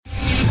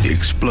The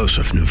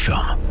explosive new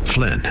film,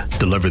 Flynn,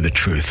 deliver the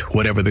truth,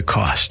 whatever the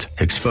cost,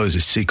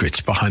 exposes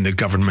secrets behind the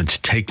government's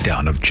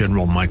takedown of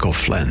General Michael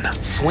Flynn.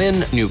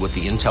 Flynn knew what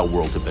the intel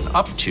world had been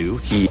up to.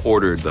 He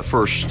ordered the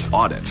first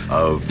audit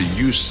of the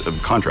use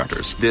of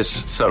contractors.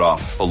 This set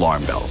off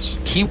alarm bells.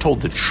 He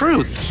told the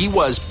truth. He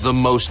was the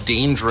most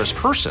dangerous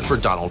person for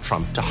Donald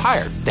Trump to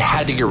hire. They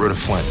had to get rid of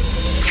Flynn.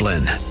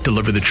 Flynn,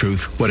 deliver the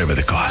truth, whatever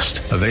the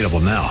cost. Available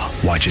now.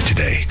 Watch it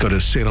today. Go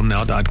to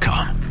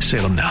salemnow.com.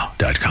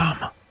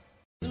 salemnow.com.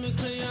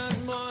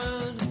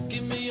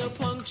 Give me a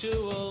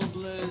punctual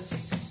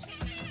bliss.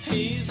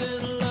 He's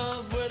in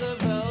love with a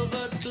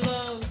velvet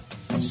glove.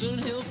 Soon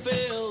he'll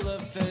feel the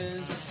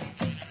fizz.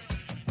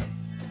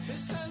 His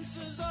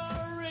senses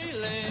are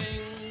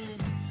reeling.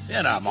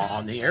 And I'm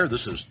on the air.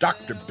 This is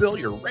Dr. Bill,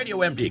 your Radio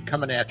MD,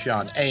 coming at you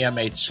on AM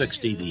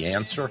 860, The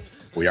Answer.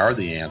 We are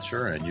The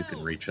Answer, and you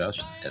can reach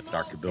us at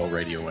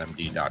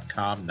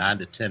drbillradiomd.com, 9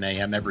 to 10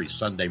 a.m. every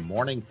Sunday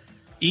morning,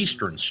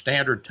 Eastern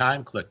Standard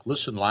Time. Click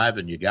Listen Live,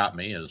 and you got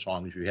me, as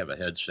long as you have a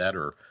headset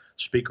or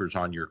speakers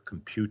on your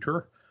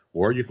computer.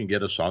 Or you can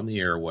get us on the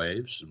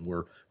airwaves, and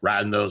we're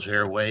riding those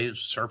airwaves,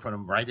 surfing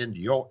them right into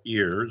your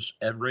ears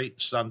every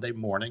Sunday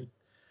morning.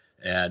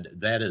 And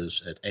that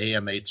is at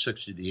AM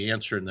 860, The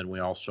Answer. And then we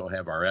also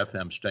have our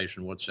FM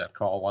station. What's that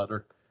call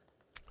letter?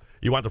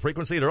 You want the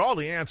frequency? They're all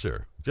The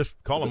Answer. Just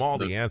call them all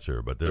The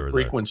Answer. But the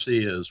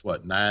frequency is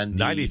what?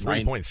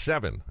 93.7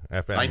 FM.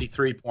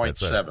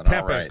 93.7.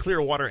 Tampa, all right.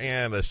 Clearwater,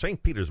 and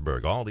St.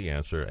 Petersburg. All The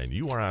Answer. And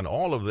you are on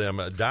all of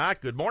them. Doc,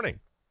 good morning.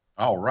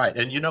 All right.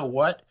 And you know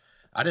what?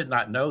 I did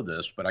not know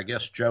this, but I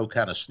guess Joe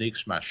kind of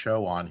sneaks my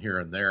show on here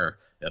and there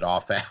at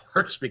off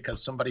hours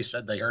because somebody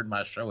said they heard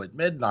my show at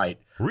midnight.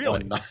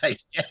 Really? One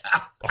night. Yeah.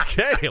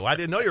 Okay. Well, I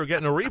didn't know you were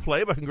getting a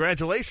replay, but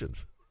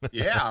congratulations.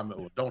 Yeah,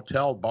 don't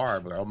tell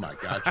Barb. Oh, my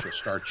God, she'll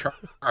start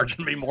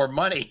charging me more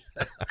money.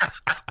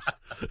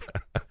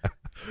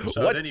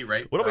 So at any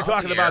rate. What are we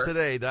talking about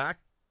today, Doc?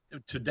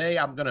 Today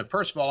I'm going to,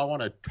 first of all, I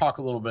want to talk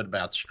a little bit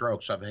about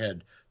strokes. I've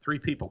had 3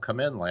 people come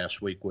in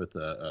last week with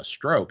a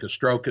stroke. A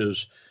stroke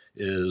is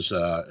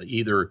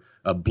either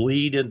a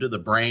bleed into the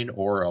brain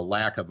or a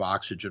lack of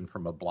oxygen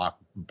from a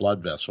blocked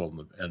blood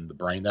vessel in the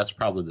brain. That's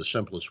probably the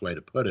simplest way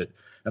to put it.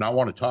 And I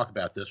want to talk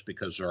about this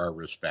because there are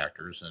risk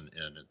factors,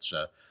 and it's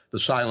the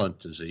silent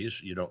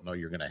disease. You don't know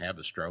you're going to have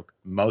a stroke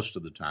most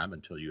of the time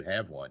until you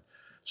have one.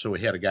 So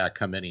we had a guy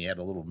come in. He had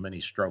a little mini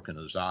stroke in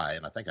his eye,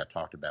 and I think I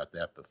talked about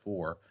that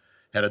before.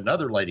 Had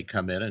another lady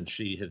come in, and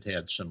she had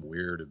had some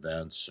weird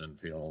events and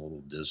feeling a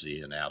little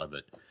dizzy and out of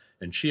it.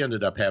 And she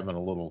ended up having a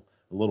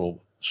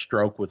little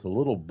stroke with a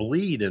little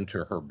bleed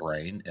into her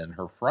brain and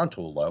her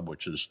frontal lobe,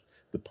 which is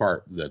the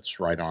part that's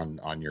right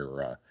on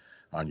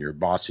your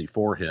bossy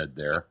forehead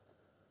there.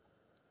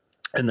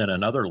 And then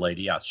another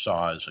lady I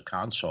saw as a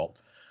consult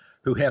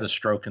who had a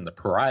stroke in the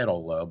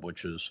parietal lobe,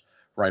 which is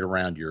right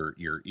around your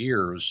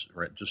ears,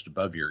 right just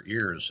above your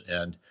ears,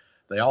 and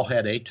they all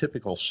had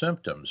atypical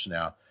symptoms.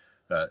 Now,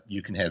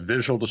 you can have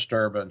visual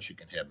disturbance, you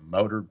can have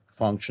motor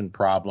function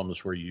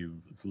problems where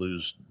you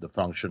lose the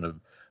function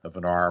of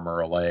an arm or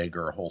a leg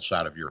or a whole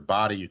side of your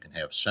body. You can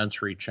have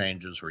sensory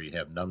changes where you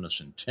have numbness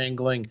and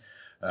tingling.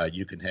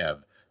 You can have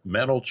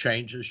mental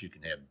changes. You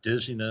can have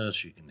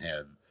dizziness. You can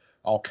have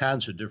all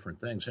kinds of different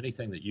things.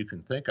 Anything that you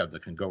can think of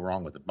that can go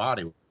wrong with the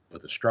body,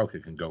 with a stroke,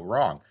 it can go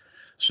wrong.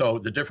 So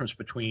the difference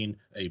between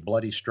a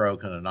bloody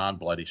stroke and a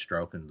non-bloody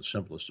stroke, in the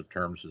simplest of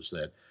terms, is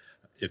that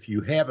if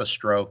you have a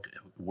stroke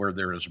where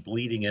there is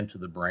bleeding into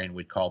the brain,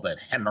 we call that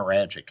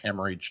hemorrhagic,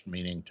 hemorrhage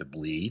meaning to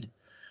bleed.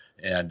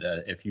 And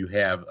if you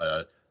have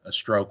a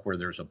stroke where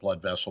there's a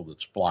blood vessel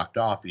that's blocked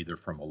off, either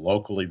from a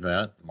local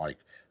event, like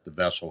the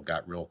vessel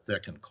got real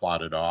thick and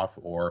clotted off,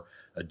 or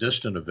a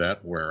distant event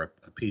where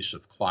a piece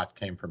of clot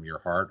came from your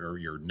heart or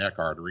your neck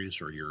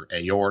arteries or your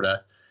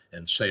aorta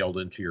and sailed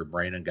into your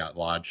brain and got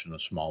lodged in a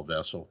small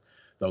vessel.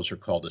 Those are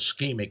called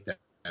ischemic.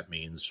 That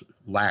means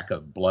lack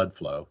of blood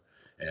flow.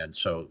 And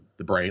so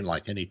the brain,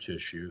 like any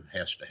tissue,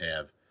 has to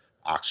have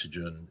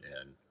oxygen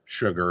and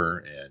sugar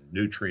and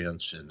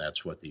nutrients, and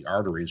that's what the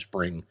arteries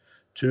bring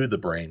to the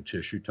brain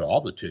tissue, to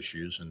all the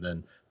tissues, and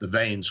then the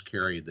veins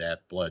carry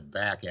that blood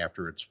back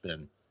after it's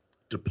been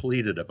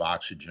depleted of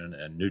oxygen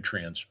and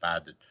nutrients by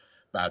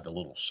the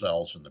little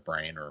cells in the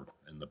brain or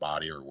in the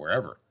body or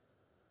wherever.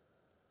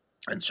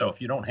 And so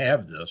if you don't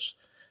have this,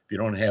 if you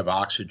don't have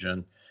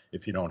oxygen,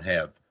 if you don't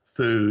have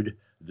food,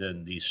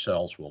 then these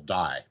cells will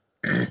die.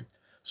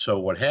 So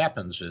what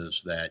happens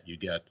is that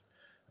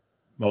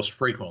most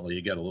frequently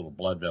you get a little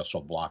blood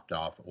vessel blocked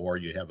off, or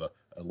you have a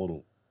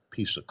little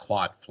piece of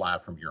clot fly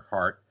from your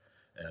heart,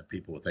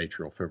 people with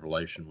atrial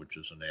fibrillation, which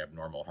is an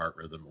abnormal heart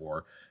rhythm,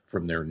 or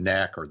from their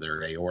neck or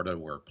their aorta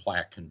where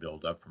plaque can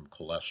build up from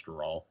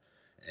cholesterol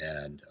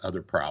and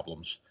other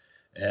problems.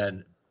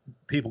 And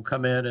people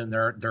come in and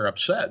they're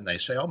upset and they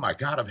say, "Oh my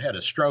God, I've had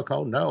a stroke."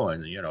 Oh no.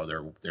 And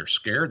they're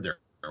scared, they're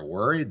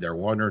worried, they're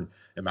wondering,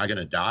 am I going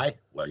to die?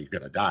 Well, you're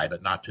going to die,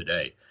 but not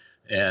today.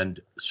 And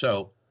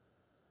so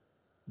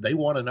they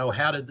want to know,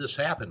 how did this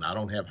happen? I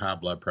don't have high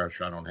blood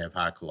pressure. I don't have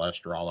high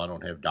cholesterol. I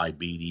don't have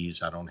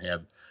diabetes. I don't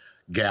have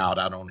gout.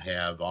 I don't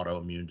have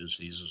autoimmune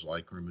diseases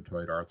like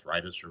rheumatoid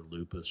arthritis or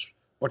lupus.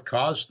 What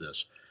caused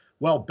this?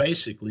 Well,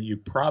 basically, you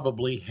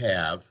probably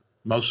have,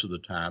 most of the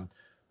time,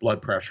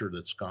 blood pressure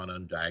that's gone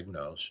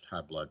undiagnosed,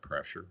 high blood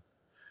pressure,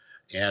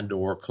 and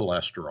or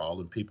cholesterol.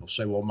 And people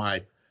say, well,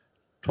 my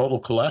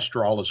total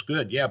cholesterol is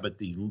good. Yeah, but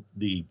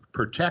the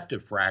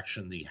protective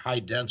fraction, the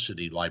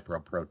high-density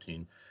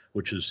lipoprotein,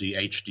 which is the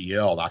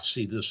HDL, I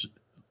see this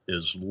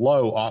is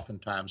low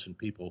oftentimes in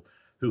people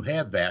who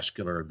have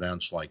vascular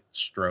events like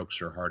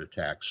strokes or heart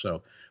attacks.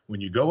 So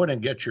when you go in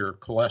and get your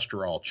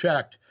cholesterol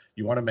checked,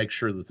 you want to make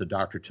sure that the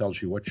doctor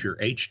tells you what your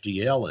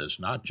HDL is,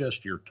 not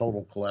just your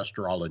total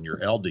cholesterol and your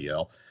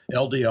LDL.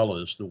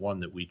 LDL is the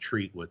one that we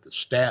treat with the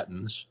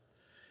statins,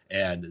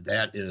 and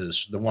that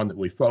is the one that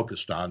we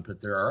focused on.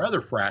 But there are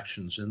other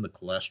fractions in the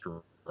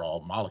cholesterol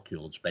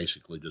molecule. It's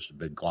basically just a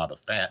big glob of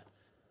fat,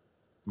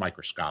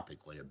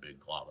 microscopically a big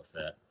glob of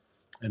fat.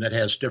 And it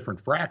has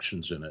different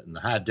fractions in it. And the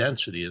high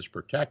density is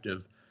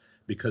protective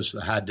because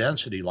the high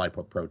density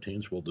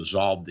lipoproteins will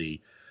dissolve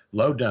the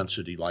low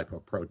density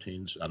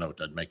lipoproteins. I know it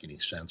doesn't make any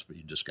sense, but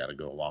you just got to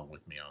go along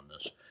with me on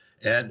this.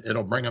 And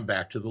it'll bring them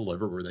back to the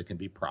liver where they can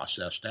be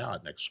processed out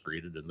and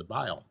excreted in the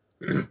bile.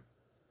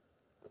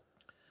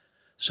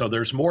 So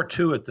there's more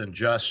to it than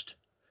just,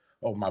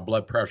 oh, my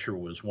blood pressure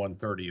was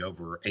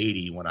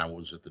 130/80 when I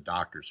was at the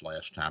doctor's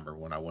last time, or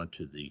when I went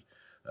to the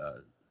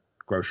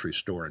grocery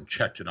store and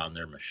checked it on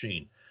their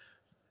machine.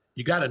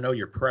 You got to know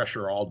your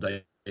pressure all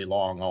day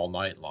long, all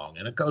night long,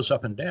 and it goes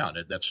up and down.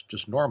 That's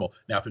just normal.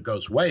 Now, if it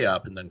goes way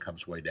up and then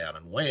comes way down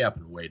and way up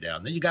and way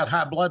down, then you got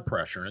high blood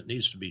pressure and it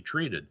needs to be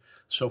treated.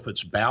 So if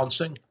it's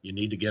bouncing, you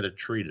need to get it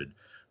treated.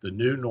 The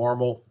new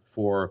normal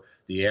for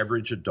the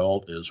average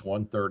adult is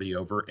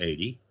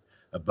 130/80.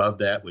 Above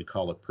that, we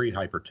call it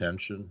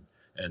prehypertension,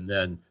 and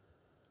then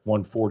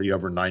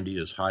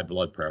 140/90 is high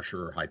blood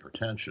pressure or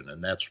hypertension,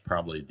 and that's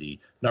probably the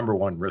number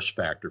one risk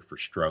factor for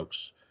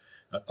strokes,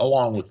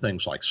 along with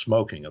things like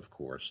smoking, of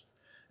course,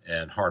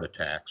 and heart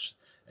attacks,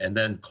 and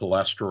then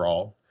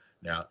cholesterol.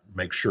 Now,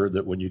 make sure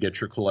that when you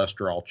get your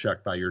cholesterol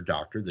checked by your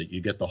doctor that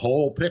you get the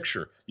whole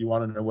picture. You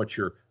want to know what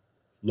your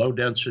low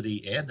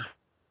density and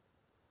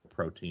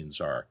proteins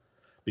are,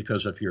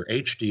 because if your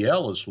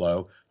HDL is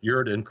low,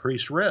 you're at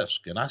increased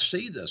risk. And I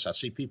see this. I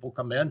see people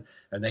come in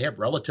and they have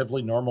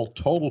relatively normal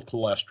total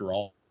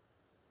cholesterol.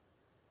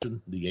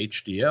 The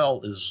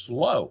HDL is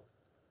low.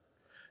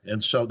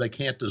 And so they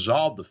can't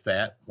dissolve the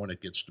fat when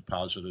it gets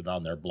deposited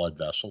on their blood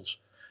vessels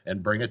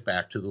and bring it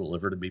back to the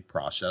liver to be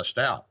processed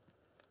out.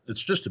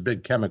 It's just a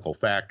big chemical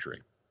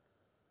factory,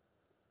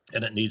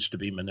 and it needs to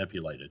be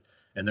manipulated.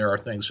 And there are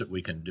things that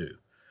we can do.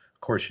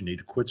 Of course, you need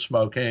to quit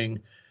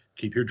smoking,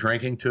 keep your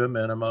drinking to a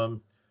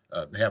minimum,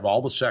 have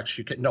all the sex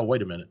you can. No,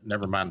 wait a minute.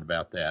 Never mind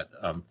about that.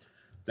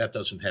 That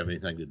doesn't have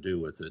anything to do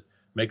with it.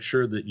 Make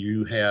sure that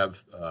you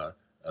have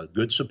a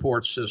good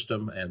support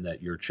system and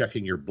that you're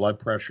checking your blood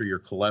pressure, your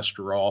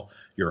cholesterol,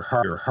 your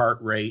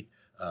heart rate,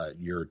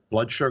 your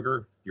blood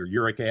sugar, your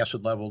uric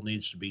acid level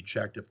needs to be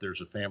checked if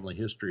there's a family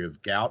history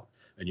of gout,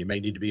 and you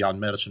may need to be on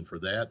medicine for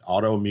that.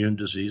 Autoimmune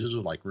diseases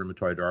like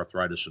rheumatoid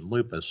arthritis and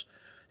lupus.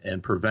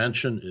 And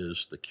prevention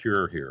is the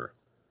cure here.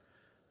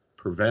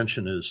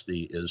 Prevention is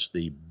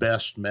the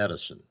best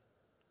medicine.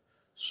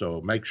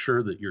 So make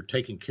sure that you're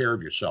taking care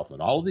of yourself.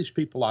 And all of these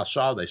people I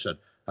saw, they said,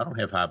 I don't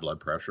have high blood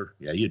pressure.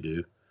 Yeah, you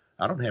do.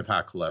 I don't have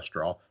high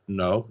cholesterol.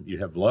 No, you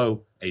have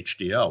low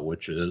HDL,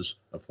 which is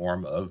a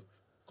form of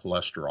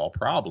cholesterol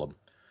problem.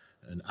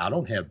 And I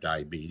don't have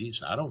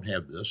diabetes. I don't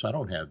have this. I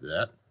don't have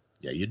that.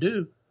 Yeah, you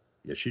do.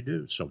 Yes, you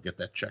do. So get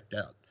that checked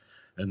out.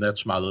 And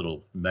that's my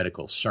little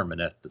medical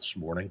sermonette this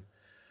morning.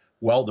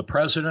 Well, the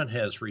president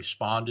has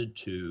responded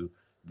to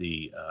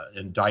the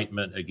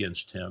indictment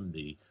against him,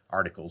 the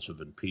articles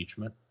of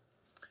impeachment.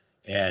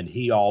 And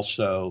he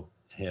also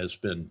has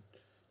been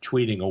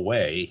tweeting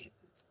away.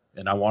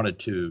 And I wanted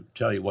to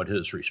tell you what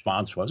his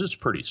response was. It's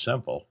pretty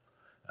simple.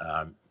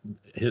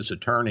 His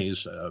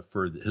attorneys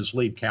for his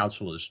lead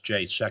counsel is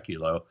Jay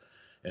Sekulow.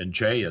 And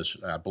Jay is,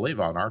 I believe,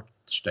 on our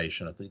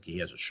station. I think he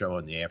has a show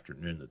in the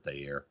afternoon that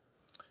they air.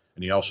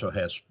 And he also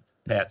has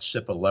Pat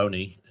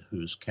Cipollone,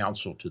 who's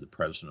counsel to the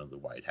president of the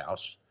White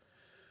House.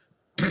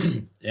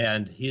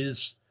 And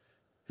his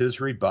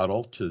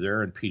rebuttal to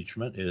their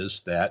impeachment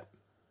is that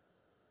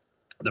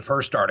the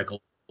first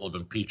article of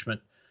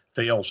impeachment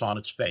fails on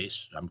its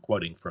face. I'm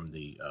quoting from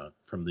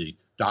the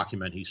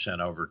document he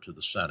sent over to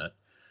the Senate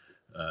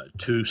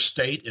to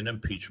state an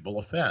impeachable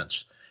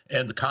offense.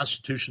 And the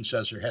Constitution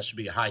says there has to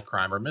be a high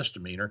crime or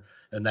misdemeanor,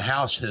 and the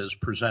House has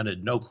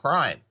presented no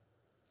crime.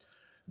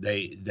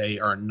 They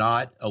are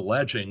not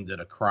alleging that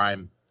a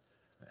crime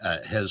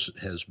has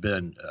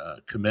been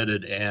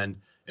committed and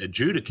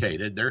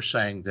adjudicated. They're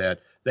saying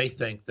that they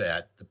think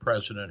that the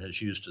president has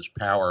used his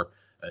power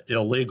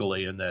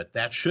illegally and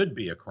that should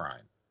be a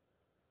crime.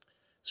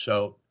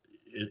 So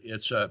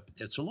it's a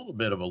little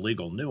bit of a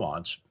legal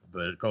nuance,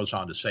 but it goes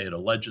on to say it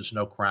alleges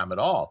no crime at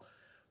all,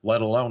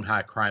 let alone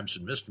high crimes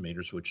and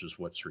misdemeanors, which is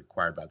what's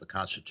required by the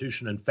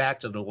Constitution. In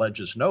fact, it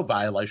alleges no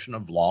violation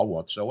of law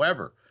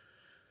whatsoever.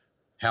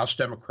 House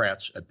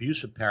Democrats'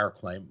 abuse of power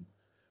claim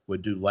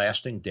would do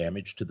lasting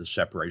damage to the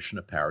separation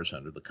of powers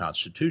under the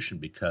Constitution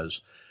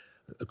because,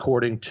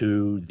 according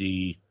to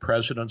the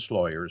president's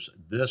lawyers,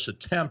 this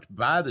attempt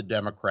by the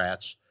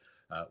Democrats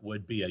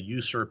would be a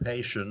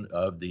usurpation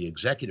of the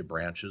executive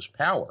branch's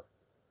power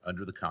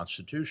under the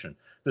Constitution,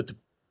 that the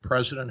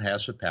president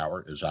has the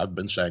power, as I've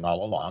been saying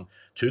all along,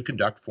 to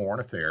conduct foreign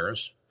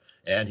affairs,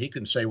 and he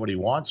can say what he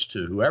wants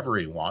to whoever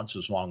he wants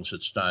as long as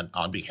it's done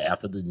on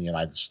behalf of the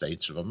United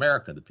States of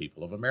America, the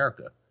people of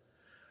America.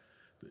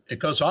 It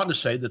goes on to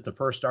say that the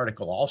first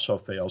article also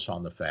fails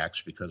on the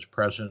facts because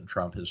President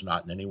Trump has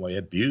not in any way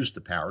abused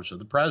the powers of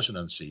the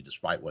presidency,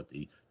 despite what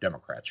the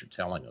Democrats are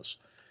telling us.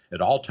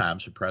 At all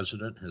times, the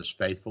president has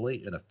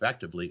faithfully and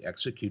effectively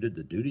executed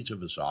the duties of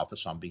his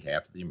office on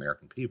behalf of the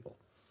American people.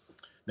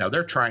 Now,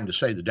 they're trying to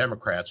say, the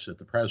Democrats, that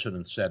the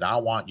president said, I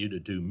want you to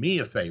do me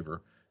a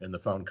favor in the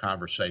phone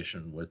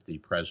conversation with the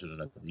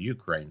president of the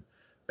Ukraine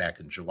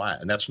back in July.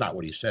 And that's not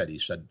what he said. He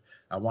said,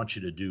 I want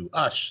you to do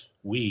us,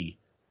 we,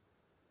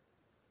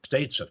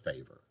 states a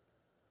favor.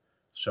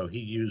 So he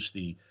used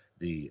the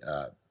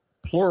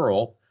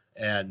plural,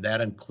 and that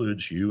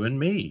includes you and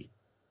me.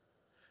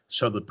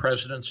 So the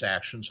president's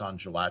actions on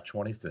July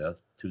 25th,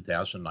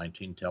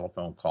 2019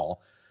 telephone call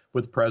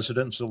with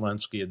President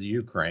Zelensky of the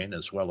Ukraine,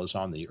 as well as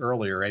on the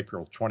earlier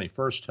April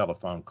 21st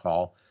telephone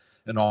call,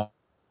 and all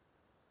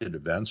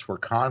events were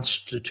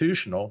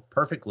constitutional,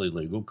 perfectly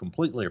legal,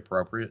 completely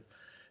appropriate,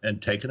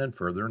 and taken in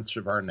furtherance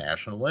of our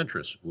national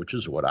interests, which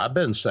is what I've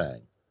been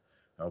saying.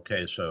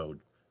 Okay, so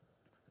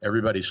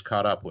everybody's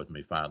caught up with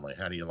me finally.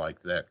 How do you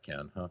like that,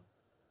 Ken, huh?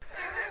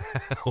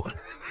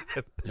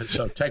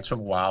 So it takes them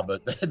a while,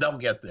 but they'll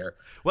get there.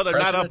 Well, they're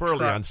President not up early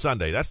Trump, on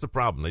Sunday. That's the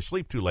problem. They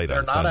sleep too late they're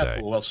on not Sunday.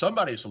 Up, well,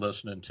 somebody's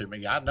listening to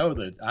me. I know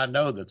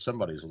that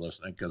somebody's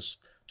listening because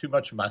too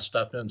much of my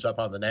stuff ends up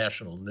on the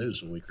national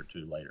news a week or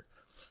two later.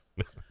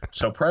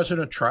 So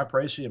President Trump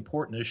raised the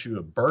important issue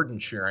of burden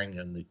sharing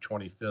in the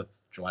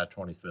July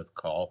 25th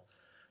call,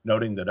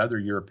 noting that other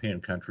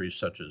European countries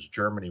such as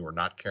Germany were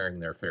not carrying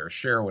their fair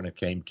share when it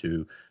came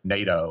to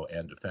NATO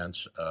and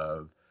defense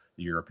of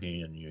the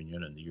European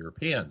Union and the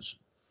Europeans.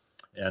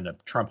 And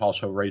Trump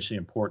also raised the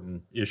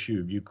important issue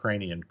of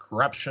Ukrainian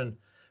corruption,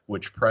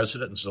 which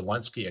President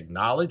Zelensky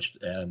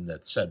acknowledged and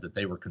that said that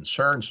they were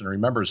concerns. And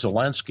remember,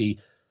 Zelensky,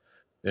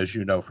 as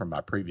you know from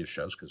my previous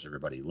shows, because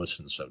everybody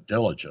listens so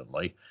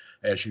diligently,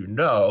 as you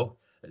know,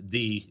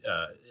 the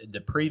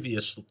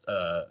previous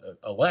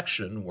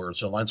election where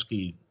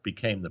Zelensky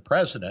became the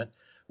president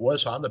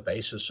was on the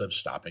basis of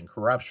stopping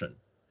corruption.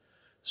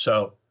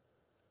 So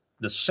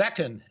the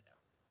second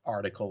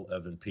article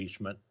of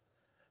impeachment,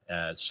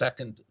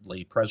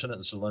 secondly,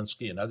 President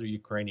Zelensky and other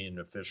Ukrainian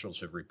officials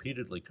have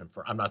repeatedly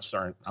confirmed, not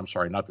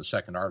the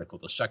second article,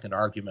 the second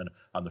argument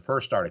on the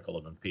first article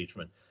of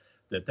impeachment,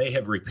 that they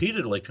have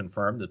repeatedly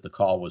confirmed that the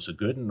call was a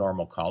good and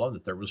normal call and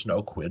that there was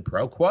no quid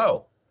pro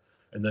quo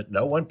and that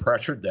no one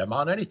pressured them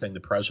on anything. The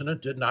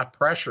president did not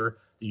pressure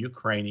the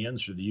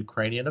Ukrainians or the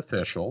Ukrainian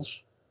officials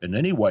in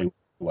any way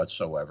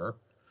whatsoever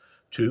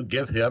to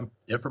give him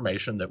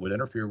information that would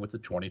interfere with the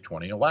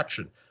 2020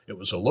 election. It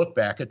was a look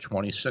back at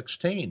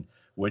 2016,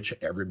 which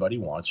everybody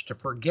wants to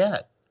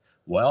forget.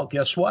 Well,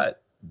 guess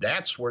what?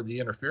 That's where the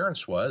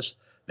interference was.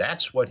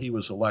 That's what he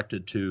was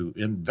elected to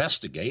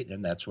investigate,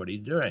 and that's what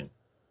he's doing.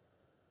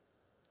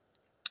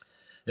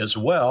 As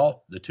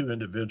well, the two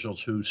individuals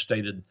who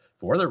stated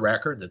for the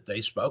record that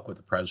they spoke with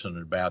the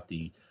president about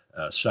the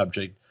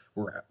subject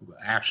were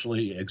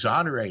actually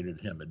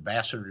exonerated him.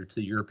 Ambassador to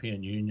the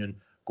European Union,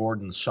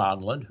 Gordon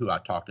Sondland, who I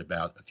talked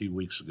about a few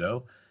weeks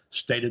ago,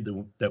 stated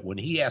that when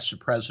he asked the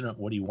president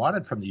what he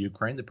wanted from the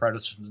Ukraine, the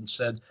president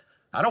said,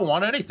 I don't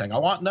want anything. I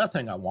want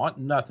nothing. I want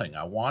nothing.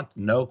 I want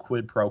no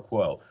quid pro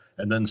quo.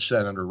 And then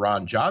Senator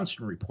Ron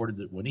Johnson reported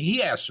that when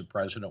he asked the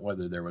president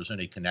whether there was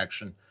any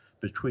connection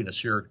between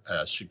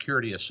a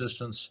security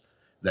assistance,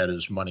 that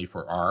is money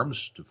for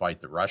arms to fight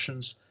the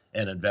Russians,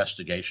 and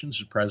investigations,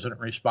 the president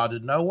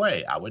responded, no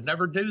way, I would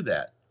never do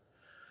that.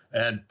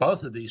 And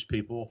both of these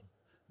people,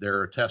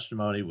 their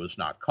testimony was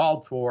not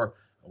called for,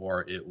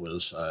 or it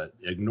was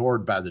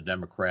ignored by the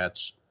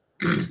Democrats.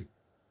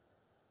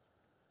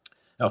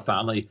 Now,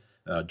 finally,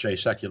 Jay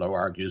Sekulow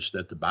argues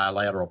that the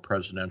bilateral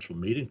presidential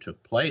meeting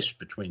took place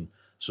between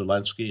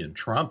Zelensky and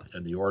Trump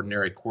in the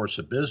ordinary course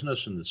of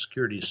business, and the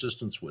security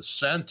assistance was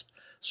sent,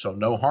 so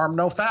no harm,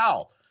 no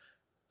foul.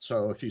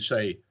 So if you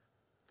say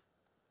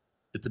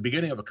at the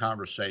beginning of a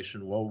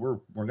conversation, well,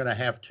 we're going to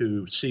have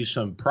to see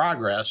some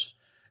progress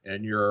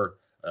in your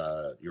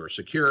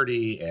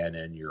security and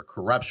in your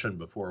corruption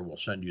before we'll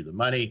send you the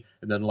money,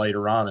 and then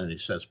later on, and he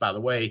says, by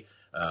the way,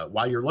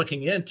 while you're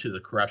looking into the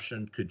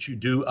corruption, could you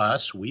do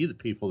us, we the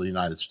people of the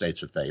United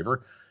States, a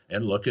favor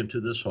and look into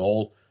this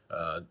whole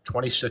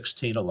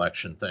 2016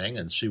 election thing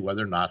and see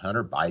whether or not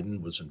Hunter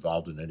Biden was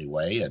involved in any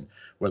way and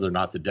whether or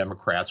not the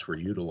Democrats were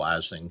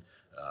utilizing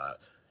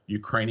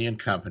Ukrainian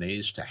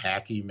companies to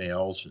hack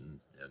emails and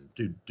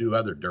do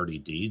other dirty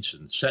deeds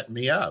and set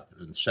me up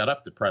and set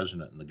up the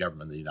president and the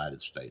government of the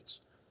United States.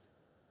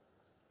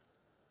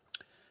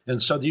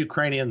 And so the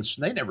Ukrainians,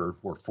 they never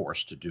were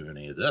forced to do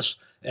any of this,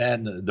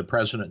 and the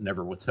president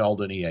never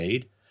withheld any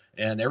aid,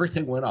 and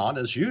everything went on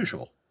as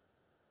usual.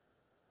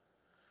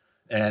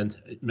 And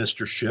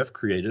Mr. Schiff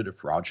created a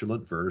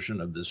fraudulent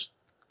version of this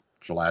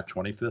July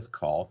 25th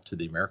call to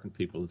the American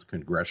people at the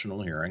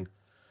congressional hearing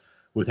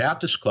without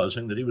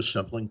disclosing that he was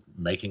simply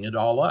making it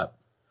all up.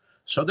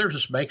 So they're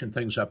just making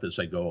things up as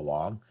they go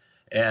along.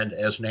 And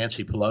as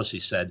Nancy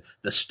Pelosi said,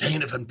 the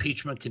stain of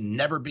impeachment can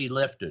never be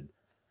lifted.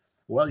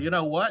 Well, you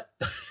know what?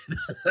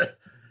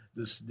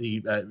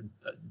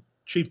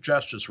 Chief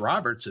Justice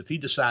Roberts, if he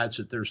decides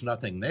that there's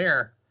nothing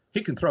there,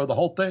 he can throw the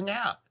whole thing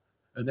out,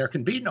 and there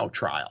can be no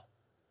trial.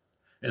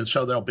 And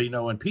so there'll be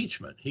no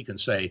impeachment. He can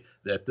say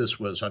that this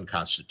was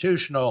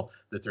unconstitutional,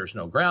 that there's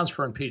no grounds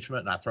for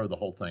impeachment, and I throw the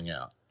whole thing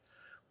out.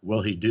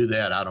 Will he do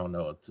that? I don't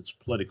know. It's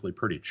politically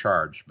pretty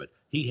charged, but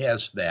he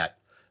has that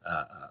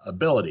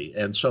ability.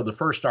 And so the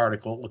first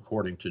article,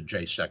 according to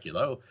Jay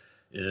Sekulow,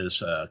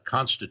 is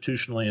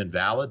constitutionally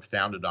invalid,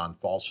 founded on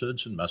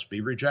falsehoods, and must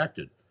be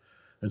rejected.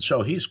 And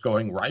so he's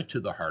going right to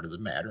the heart of the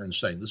matter and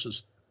saying this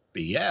is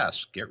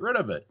BS. Get rid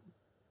of it.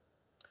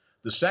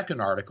 The second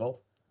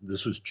article,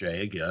 this was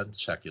Jay again,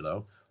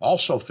 Sekulow,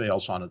 also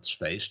fails on its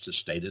face to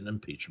state an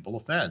impeachable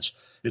offense.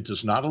 It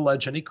does not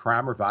allege any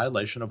crime or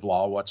violation of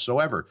law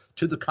whatsoever.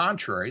 To the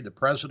contrary, the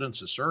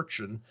president's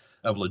assertion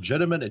of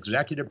legitimate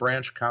executive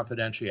branch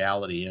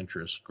confidentiality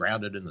interests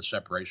grounded in the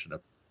separation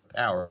of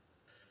power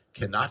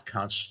cannot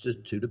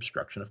constitute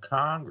obstruction of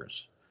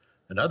Congress.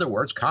 In other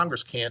words,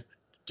 Congress can't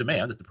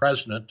demand that the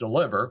president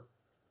deliver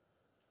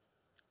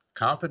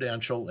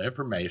confidential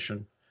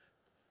information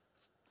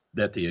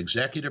that the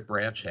executive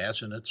branch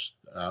has in its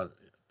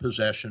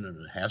possession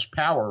and has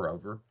power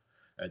over.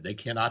 They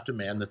cannot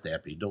demand that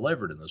that be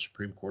delivered, and the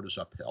Supreme Court has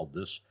upheld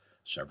this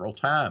several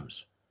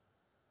times.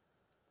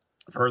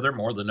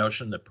 Furthermore, the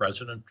notion that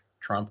President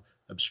Trump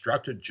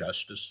obstructed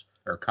justice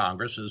or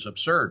Congress is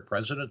absurd.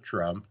 President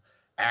Trump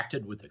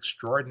acted with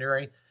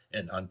extraordinary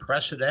and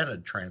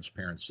unprecedented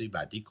transparency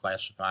by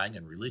declassifying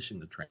and releasing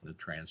the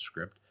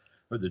transcript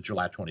of the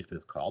July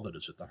 25th call that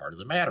is at the heart of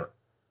the matter.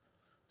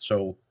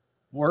 So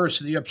where's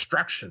the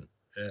obstruction?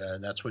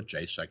 And that's what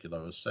Jay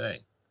Sekulow is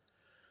saying.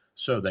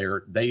 So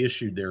they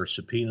issued their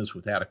subpoenas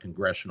without a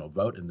congressional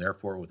vote and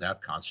therefore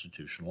without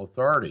constitutional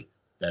authority.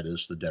 That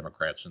is, the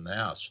Democrats in the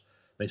House.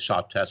 They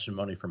sought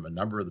testimony from a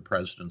number of the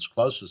president's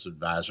closest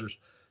advisors,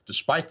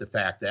 despite the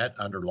fact that,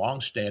 under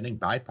longstanding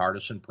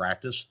bipartisan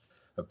practice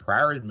of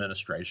prior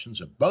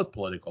administrations of both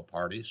political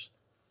parties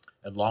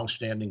and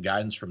longstanding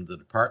guidance from the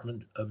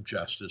Department of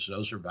Justice,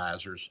 those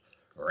advisors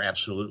are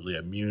absolutely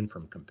immune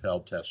from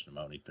compelled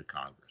testimony to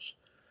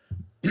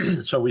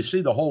Congress. So we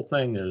see the whole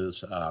thing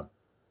is a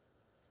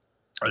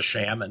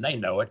sham, and they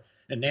know it.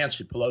 And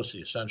Nancy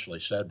Pelosi essentially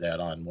said that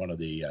on one of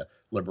the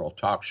liberal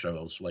talk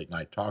shows,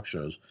 late-night talk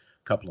shows,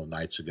 a couple of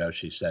nights ago.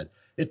 She said,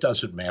 it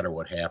doesn't matter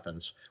what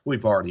happens.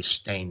 We've already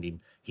stained him.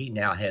 He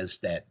now has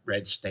that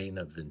red stain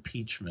of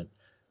impeachment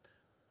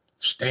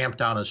stamped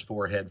on his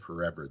forehead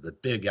forever, the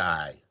big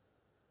I.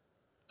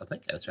 I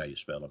think that's how you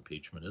spell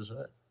impeachment, isn't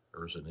it?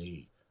 Or is it an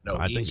E? No,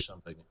 I think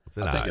something.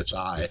 I think it's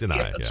I. It's an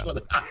I. It's with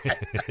an I.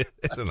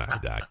 It's an I,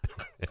 Doc.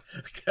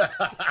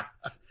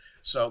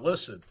 So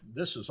listen,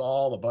 this is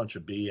all a bunch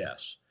of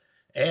BS.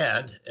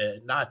 And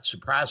not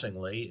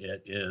surprisingly,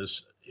 it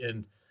is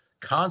in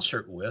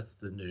concert with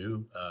the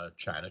new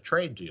China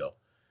trade deal,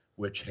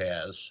 which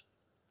has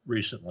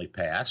recently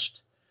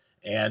passed.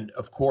 And,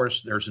 of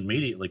course, there's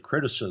immediately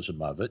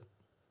criticism of it.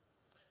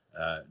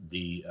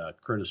 The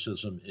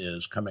criticism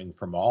is coming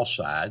from all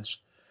sides.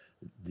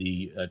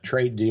 The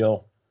trade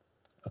deal,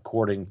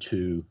 according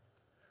to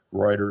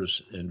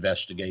Reuters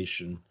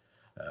investigation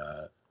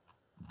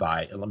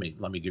by, let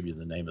me give you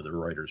the name of the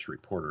Reuters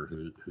reporter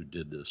who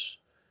did this,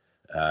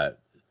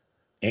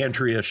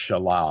 Andrea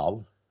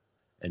Shalal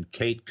and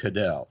Kate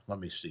Cadell. Let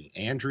me see,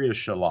 Andrea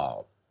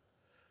Shalal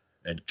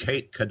and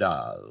Kate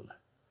Cadell.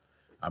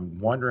 I'm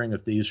wondering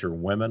if these are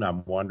women.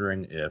 I'm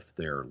wondering if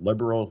they're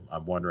liberal.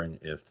 I'm wondering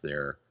if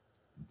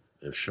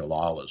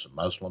Shalal is a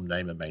Muslim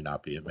name. It may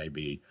not be. It may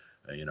be,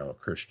 a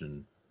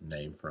Christian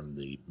name from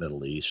the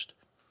Middle East.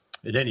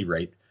 At any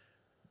rate,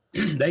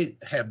 they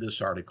have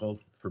this article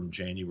from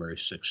January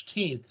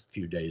 16th, a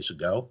few days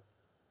ago,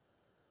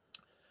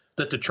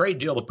 that the trade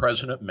deal the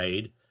president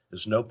made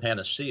is no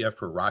panacea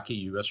for rocky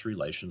U.S.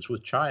 relations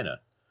with China.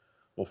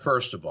 Well,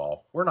 first of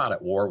all, we're not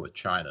at war with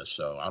China,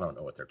 so I don't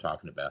know what they're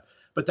talking about.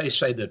 But they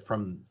say that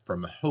from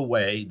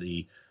Huawei,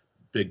 the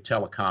big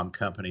telecom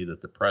company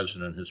that the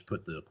president has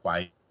put the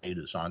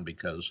quietus on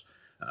because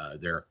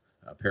they're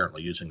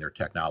apparently using their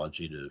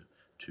technology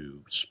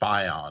to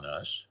spy on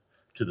us,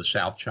 to the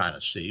South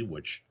China Sea,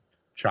 which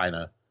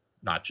China,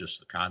 not just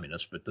the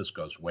communists, but this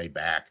goes way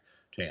back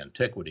to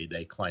antiquity.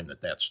 They claim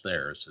that that's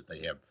theirs, that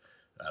they have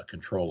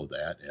control of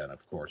that. And,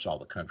 of course, all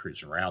the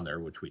countries around there,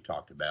 which we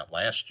talked about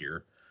last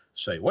year,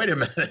 say, wait a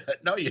minute,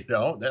 no, you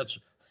don't.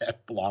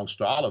 That belongs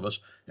to all of us,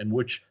 and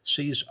which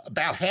sees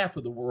about half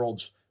of the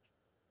world's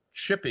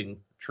shipping,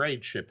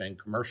 trade shipping,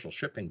 commercial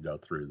shipping go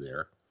through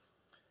there.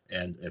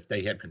 And if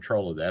they had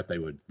control of that, they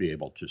would be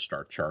able to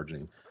start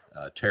charging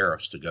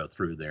tariffs to go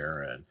through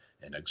there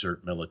and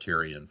exert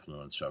military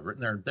influence over it.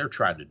 And they're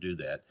trying to do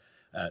that.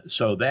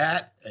 So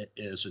that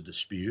is a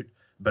dispute,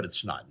 but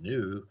it's not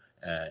new.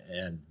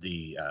 And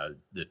the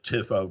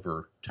tiff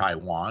over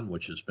Taiwan,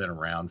 which has been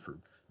around for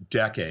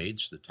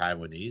decades, the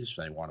Taiwanese,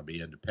 they want to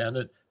be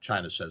independent.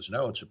 China says,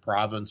 no, it's a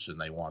province, and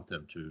they want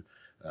them to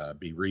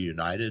be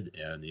reunited.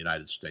 And the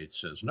United States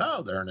says,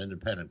 no, they're an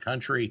independent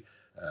country.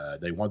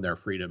 They won their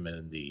freedom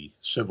in the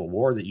Civil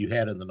War that you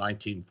had in the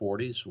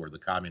 1940s, where the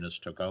communists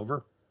took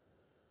over.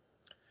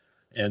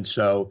 And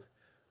so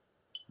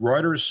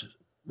Reuters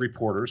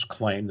reporters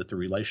claim that the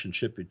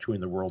relationship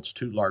between the world's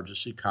two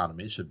largest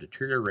economies have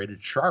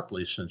deteriorated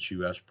sharply since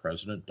U.S.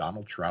 President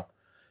Donald Trump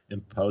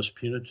imposed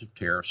punitive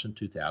tariffs in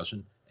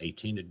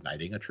 2018,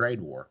 igniting a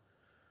trade war.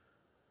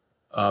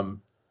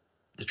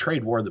 The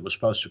trade war that was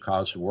supposed to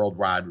cause a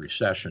worldwide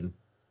recession,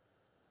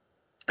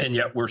 and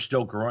yet we're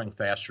still growing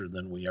faster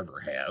than we ever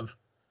have.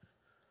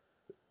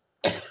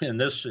 And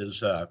this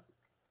is,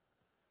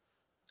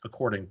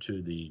 according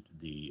to the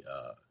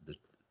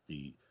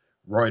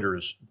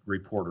Reuters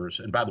reporters,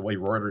 and by the way,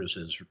 Reuters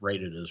is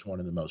rated as one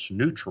of the most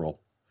neutral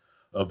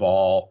of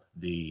all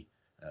the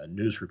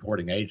news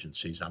reporting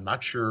agencies. I'm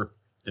not sure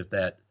if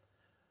that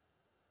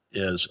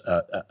is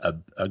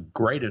a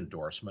great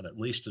endorsement. At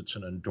least it's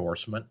an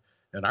endorsement.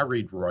 And I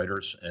read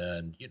Reuters,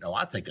 and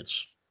I think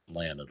it's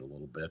landed a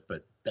little bit,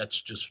 but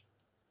that's just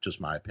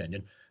my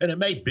opinion. And it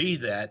may be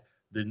that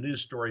the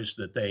news stories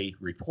that they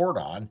report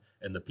on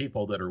and the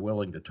people that are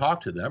willing to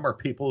talk to them are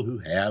people who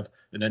have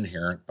an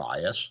inherent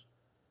bias.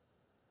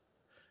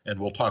 And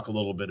we'll talk a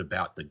little bit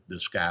about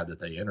this guy that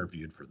they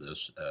interviewed for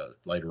this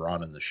later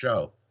on in the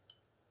show.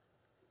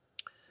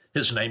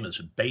 His name is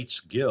Bates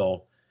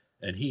Gill,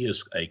 and he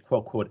is a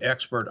quote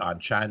expert on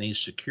Chinese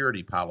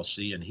security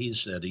policy, and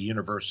he's at a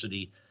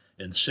university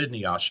in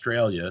Sydney,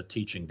 Australia,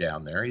 teaching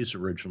down there. He's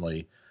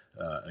originally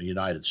a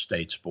United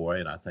States boy,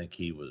 and I think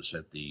he was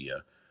at the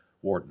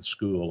Wharton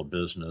School of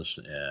Business,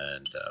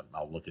 and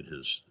I'll look at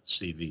his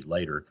CV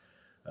later.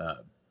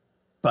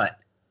 But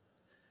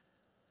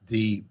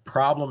the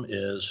problem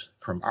is,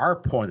 from our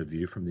point of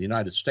view, from the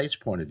United States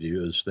point of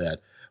view, is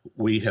that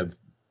we have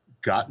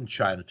gotten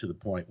China to the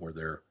point where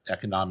they're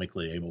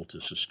economically able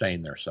to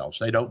sustain themselves.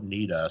 They don't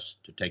need us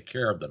to take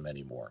care of them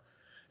anymore.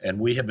 And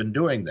we have been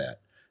doing that.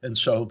 And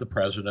so the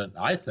president,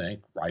 I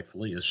think,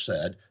 rightfully has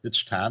said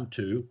it's time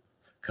to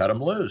cut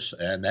them loose.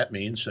 And that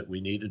means that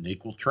we need an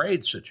equal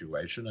trade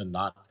situation and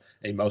not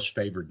a most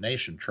favored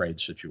nation trade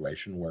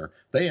situation where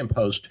they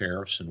impose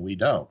tariffs and we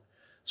don't.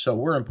 So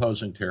we're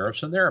imposing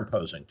tariffs and they're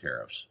imposing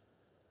tariffs.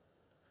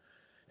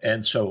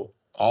 And so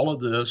all of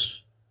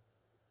this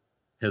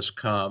has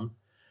come,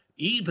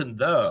 even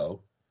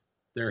though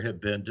there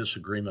have been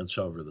disagreements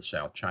over the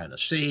South China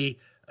Sea,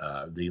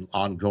 the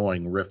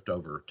ongoing rift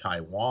over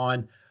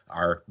Taiwan,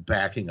 our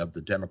backing of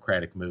the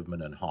democratic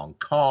movement in Hong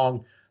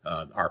Kong,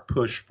 our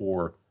push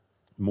for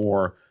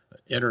more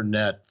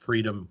internet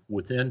freedom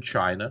within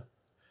China.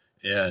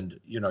 And,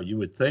 you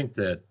would think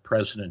that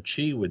President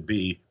Xi would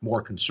be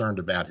more concerned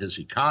about his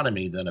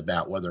economy than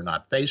about whether or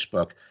not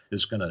Facebook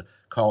is going to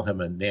call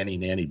him a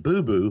nanny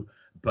boo-boo.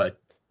 But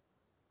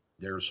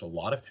there's a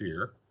lot of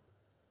fear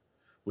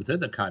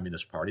within the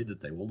Communist Party that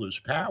they will lose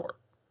power.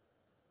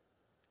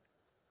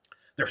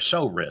 They're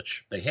so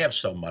rich. They have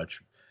so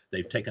much.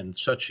 They've taken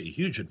such a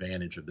huge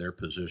advantage of their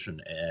position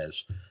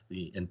as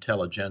the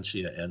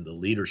intelligentsia and the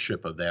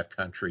leadership of that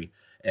country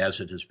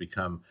as it has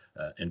become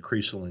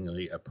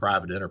increasingly a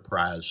private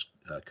enterprise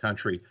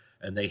country.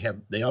 And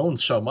they own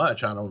so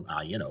much.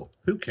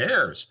 Who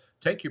cares?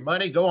 Take your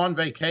money, go on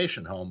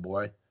vacation,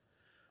 homeboy.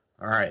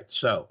 All right.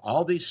 So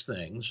all these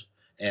things.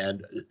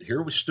 And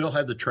here we still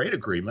have the trade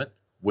agreement,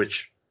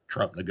 which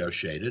Trump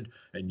negotiated.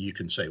 And you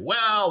can say,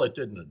 well, it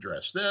didn't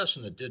address this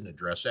and it didn't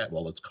address that.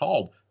 Well, it's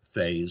called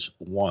Phase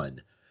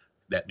 1.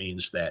 That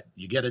means that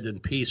you get it in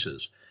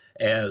pieces.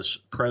 As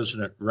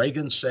President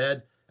Reagan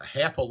said, a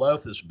half a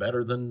loaf is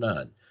better than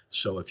none.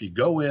 So if you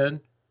go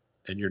in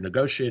and you're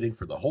negotiating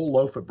for the whole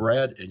loaf of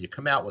bread and you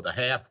come out with a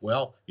half,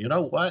 well, you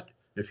know what?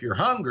 If you're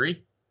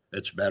hungry,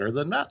 it's better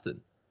than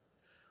nothing.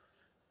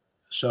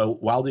 So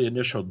while the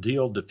initial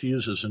deal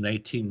diffuses an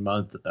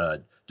 18-month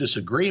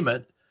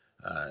disagreement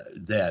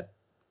that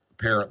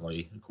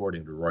apparently,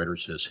 according to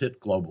Reuters, has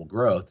hit global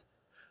growth,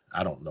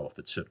 I don't know if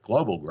it's hit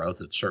global growth.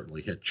 It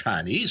certainly hit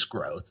Chinese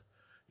growth.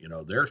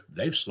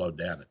 They've slowed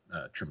down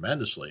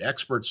tremendously.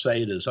 Experts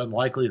say it is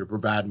unlikely to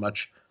provide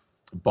much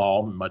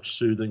balm, much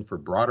soothing for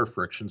broader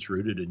frictions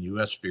rooted in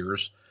U.S.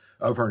 fears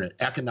over an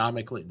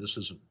economically, this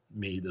isn't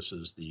me, this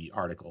is the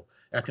article,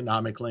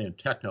 economically and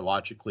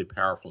technologically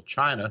powerful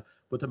China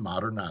with a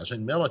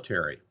modernizing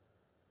military.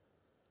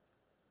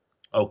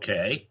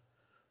 Okay.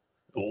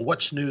 Well,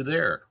 what's new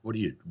there? What do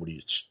you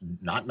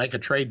not make a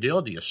trade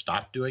deal? Do you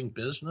stop doing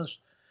business?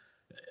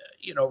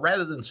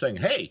 Rather than saying,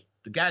 hey,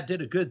 the guy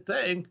did a good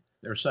thing,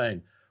 they're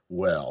saying,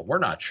 well, we're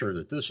not sure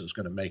that this is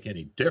going to make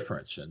any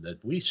difference and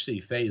that we see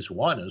Phase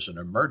 1 as an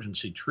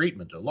emergency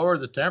treatment to lower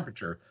the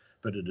temperature.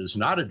 but it does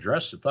not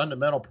address the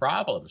fundamental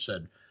problem,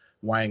 said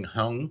Wang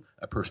Hung,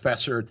 a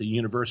professor at the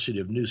University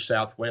of New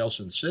South Wales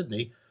in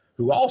Sydney,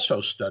 who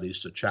also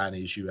studies the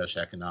Chinese-U.S.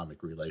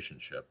 economic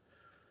relationship.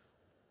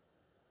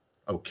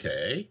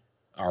 Okay,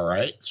 all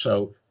right.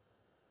 So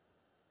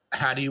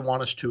how do you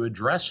want us to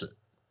address it?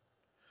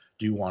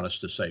 Do you want us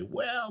to say,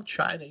 well,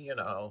 China,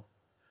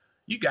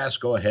 you guys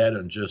go ahead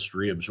and just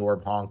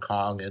reabsorb Hong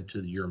Kong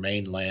into your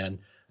mainland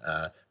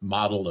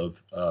model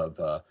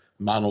of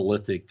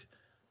monolithic,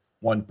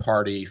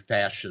 one-party,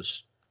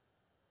 fascist,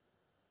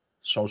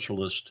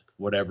 socialist,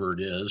 whatever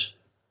it is,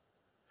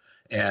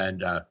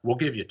 and we'll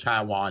give you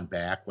Taiwan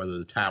back, whether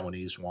the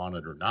Taiwanese want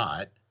it or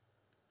not,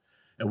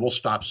 and we'll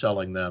stop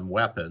selling them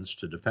weapons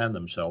to defend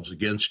themselves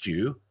against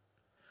you,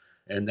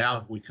 and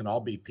now we can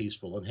all be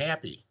peaceful and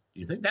happy.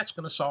 Do you think that's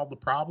going to solve the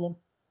problem?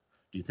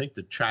 Do you think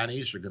the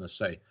Chinese are going to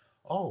say,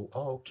 oh,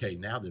 okay,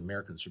 now the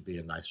Americans are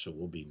being nice, so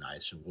we'll be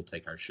nice, and we'll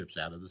take our ships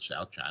out of the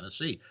South China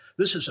Sea?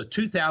 This is a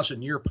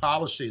 2,000-year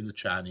policy of the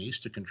Chinese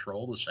to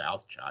control the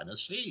South China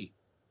Sea.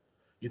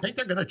 You think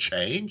they're going to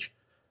change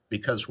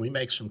because we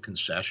make some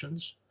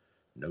concessions?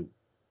 No.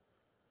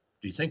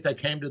 Do you think they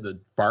came to the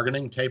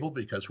bargaining table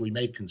because we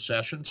made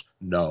concessions?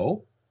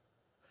 No.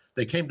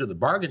 They came to the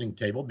bargaining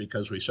table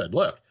because we said,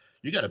 look,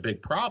 you got a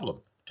big problem.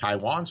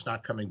 Taiwan's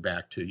not coming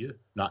back to you,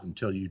 not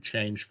until you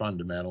change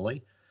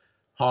fundamentally.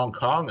 Hong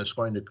Kong is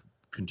going to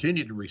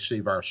continue to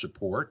receive our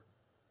support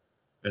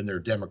in their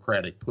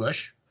democratic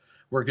push.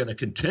 We're going to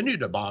continue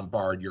to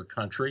bombard your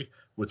country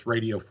with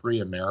Radio Free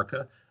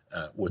America,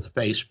 with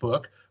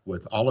Facebook,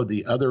 with all of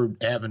the other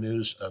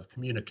avenues of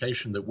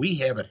communication that we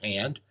have at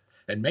hand,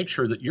 and make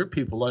sure that your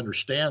people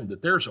understand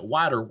that there's a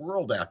wider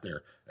world out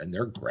there, and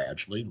they're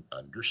gradually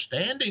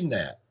understanding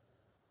that.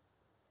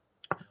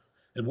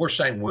 And we're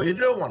saying, we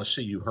don't want to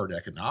see you hurt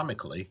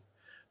economically,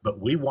 but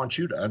we want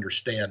you to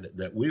understand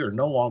that we are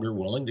no longer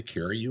willing to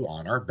carry you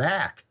on our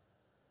back.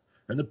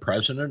 And the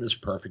president is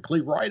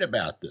perfectly right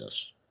about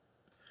this.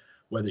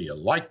 Whether you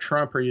like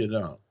Trump or you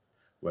don't,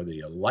 whether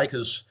you like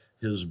his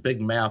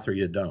big mouth or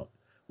you don't,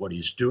 what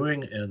he's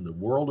doing in the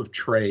world of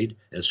trade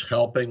is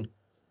helping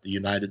the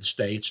United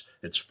States.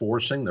 It's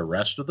forcing the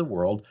rest of the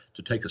world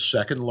to take a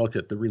second look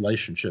at the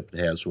relationship it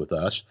has with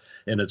us,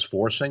 and it's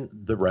forcing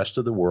the rest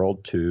of the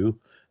world to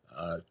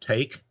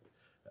take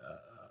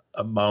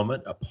a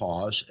moment, a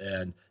pause,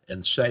 and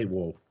say,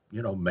 well,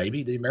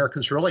 maybe the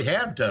Americans really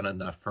have done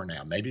enough for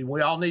now. Maybe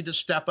we all need to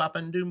step up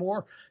and do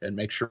more and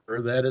make sure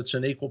that it's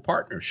an equal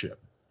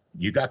partnership.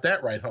 You got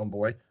that right,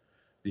 homeboy.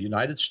 The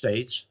United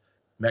States,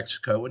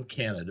 Mexico, and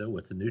Canada,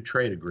 with the new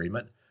trade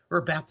agreement, are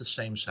about the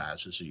same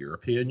size as the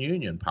European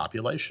Union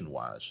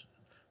population-wise.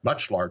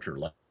 Much larger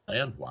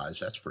land-wise,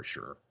 that's for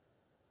sure.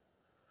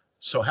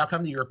 So how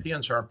come the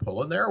Europeans aren't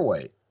pulling their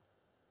weight?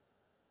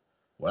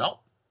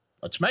 Well,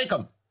 let's make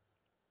them.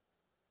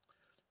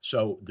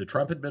 So the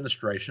Trump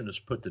administration has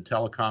put the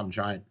telecom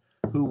giant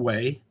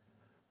Huawei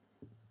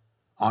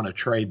on a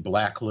trade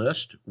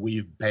blacklist.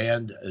 We've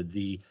banned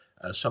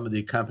some of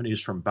the companies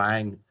from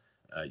buying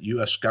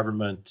U.S.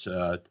 government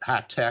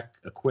high-tech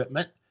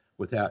equipment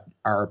without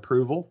our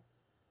approval.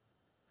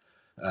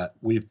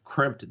 We've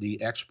crimped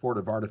the export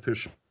of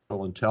artificial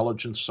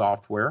intelligence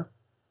software.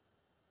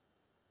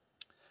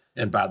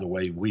 And by the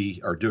way,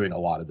 we are doing a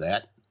lot of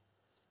that.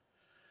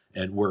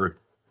 And we're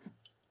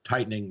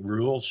tightening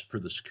rules for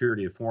the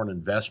security of foreign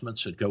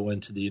investments that go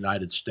into the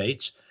United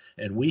States.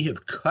 And we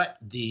have cut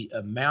the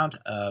amount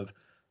of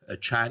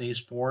Chinese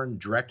foreign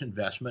direct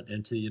investment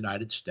into the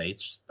United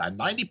States by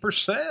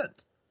 90%.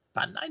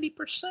 By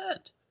 90%.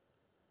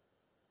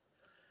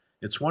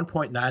 It's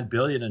 $1.9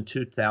 billion in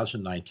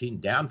 2019,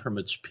 down from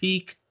its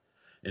peak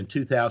in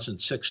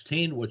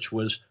 2016, which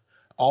was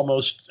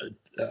almost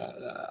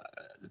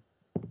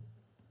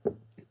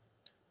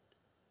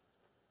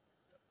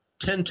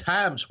 10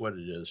 times what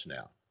it is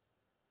now.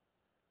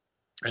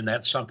 And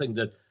that's something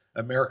that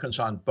Americans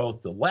on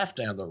both the left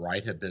and the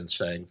right have been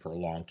saying for a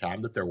long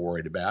time that they're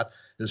worried about,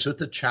 is that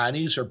the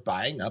Chinese are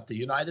buying up the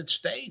United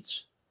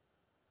States.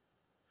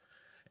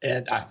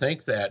 And I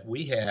think that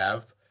we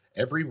have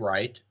every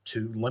right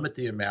to limit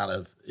the amount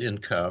of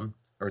income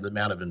or the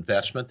amount of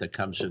investment that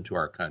comes into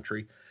our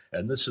country.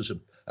 And this is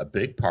a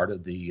big part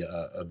of the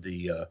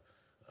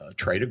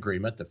trade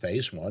agreement, the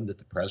phase one that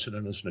the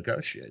president has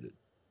negotiated.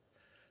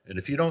 And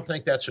if you don't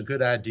think that's a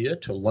good idea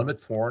to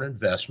limit foreign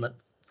investment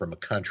from a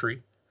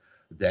country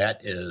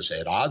that is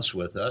at odds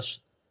with us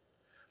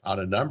on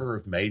a number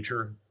of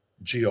major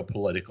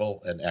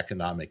geopolitical and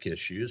economic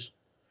issues,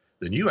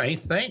 then you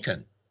ain't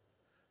thinking.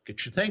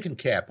 Get your thinking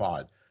cap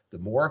on. The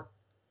more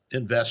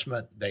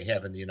investment they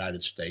have in the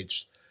United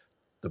States,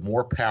 the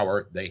more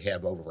power they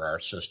have over our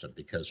system,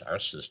 because our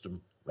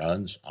system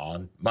runs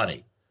on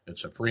money.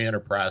 It's a free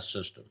enterprise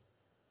system.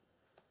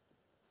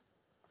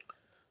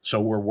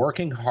 So we're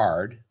working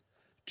hard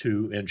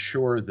to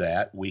ensure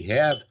that we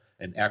have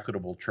an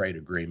equitable trade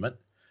agreement.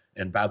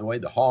 And by the way,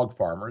 the hog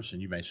farmers,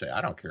 and you may say,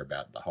 I don't care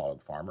about the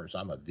hog farmers.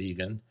 I'm a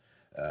vegan.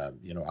 I'm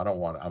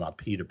a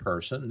PETA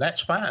person. And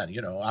that's fine.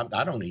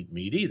 I don't eat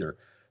meat either.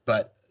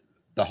 But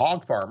the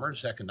hog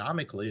farmers,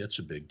 economically, it's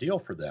a big deal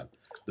for them.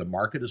 The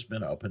market has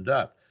been opened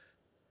up.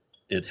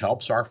 It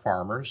helps our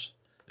farmers.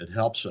 It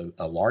helps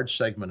a large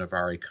segment of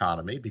our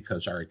economy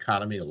because our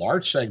economy, a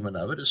large segment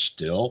of it is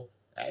still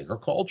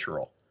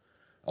agricultural.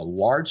 A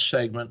large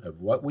segment of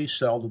what we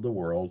sell to the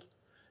world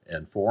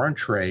and foreign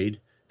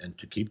trade and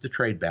to keep the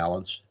trade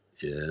balance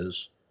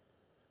is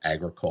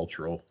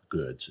agricultural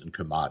goods and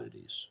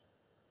commodities.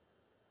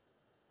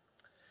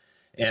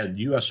 And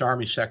U.S.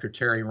 Army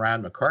Secretary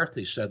Ryan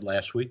McCarthy said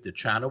last week that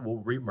China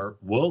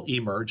will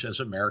emerge as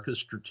America's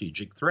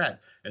strategic threat,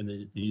 and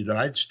the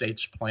United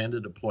States plan to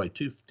deploy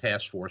 2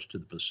 task forces to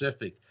the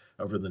Pacific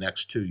over the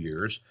next 2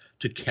 years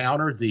to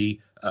counter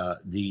the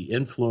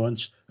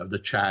influence of the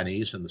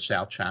Chinese in the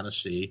South China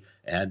Sea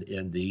and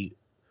in the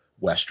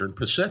Western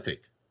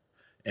Pacific,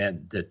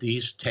 and that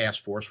these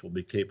task forces will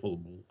be capable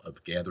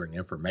of gathering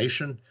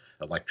information,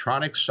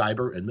 electronic,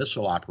 cyber, and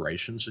missile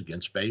operations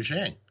against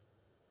Beijing.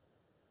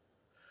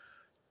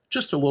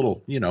 Just a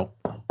little,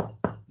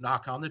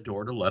 knock on the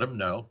door to let them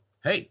know,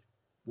 hey,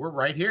 we're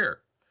right here.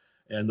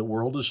 And the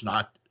world is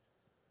not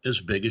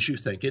as big as you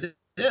think it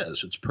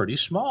is. It's pretty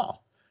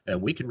small. And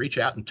we can reach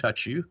out and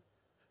touch you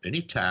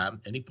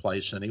anytime, any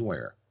place,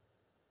 anywhere.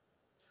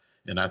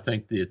 And I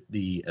think that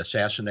the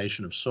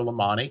assassination of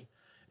Soleimani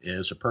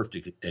is a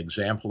perfect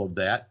example of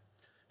that.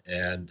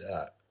 And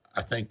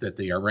I think that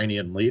the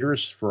Iranian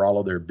leaders, for all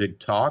of their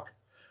big talk,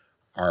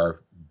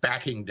 are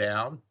backing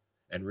down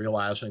and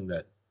realizing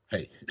that,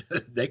 hey,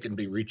 they can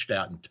be reached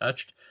out and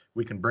touched.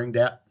 We can bring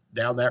down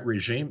that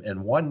regime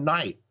in one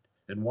night.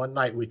 In one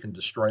night, we can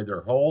destroy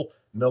their whole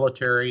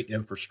military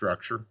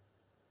infrastructure,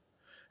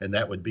 and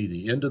that would be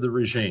the end of the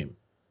regime.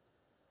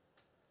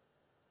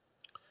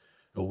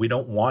 But we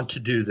don't want to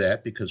do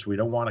that because we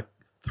don't want to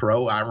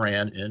throw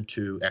Iran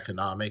into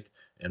economic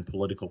and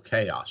political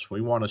chaos.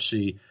 We want to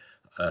see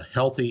a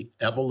healthy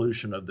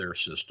evolution of their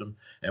system,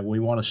 and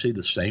we want to see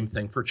the same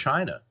thing for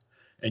China.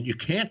 And you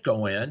can't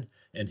go in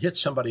and hit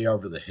somebody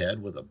over the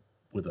head with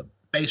a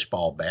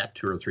baseball bat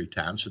 2 or 3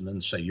 times and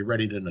then say, you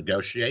ready to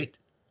negotiate?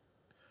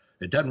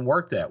 It doesn't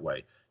work that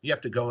way. You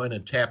have to go in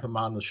and tap them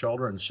on the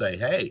shoulder and say,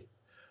 hey,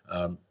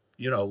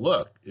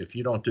 look, if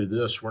you don't do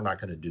this, we're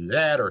not going to do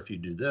that. Or if you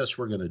do this,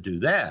 we're going to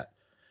do that.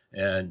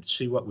 And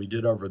see what we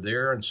did over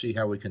there and see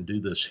how we can do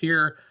this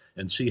here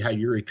and see how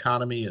your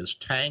economy has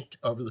tanked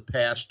over the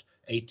past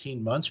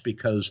 18 months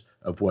because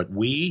of what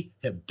we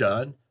have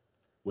done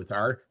with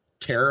our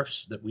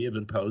tariffs that we have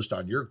imposed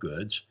on your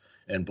goods.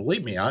 And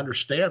believe me, I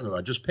understand them.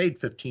 I just paid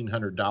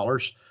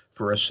 $1,500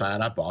 for a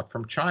sign I bought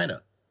from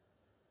China.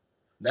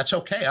 That's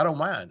okay. I don't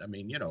mind. I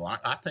mean,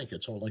 I think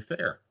it's only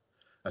fair.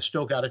 I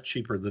still got it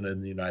cheaper than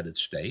in the United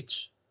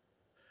States.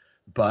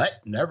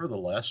 But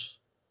nevertheless,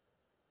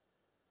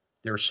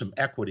 there's some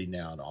equity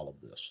now in all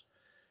of this.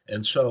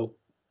 And so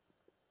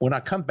when I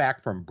come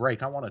back from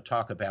break, I want to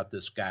talk about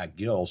this guy,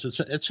 Gills.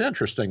 It's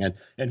interesting,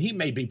 and he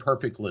may be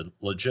perfectly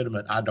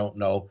legitimate. I don't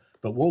know.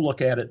 But we'll look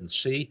at it and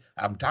see.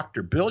 I'm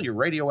Dr. Bill, your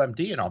Radio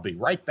MD, and I'll be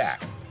right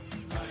back.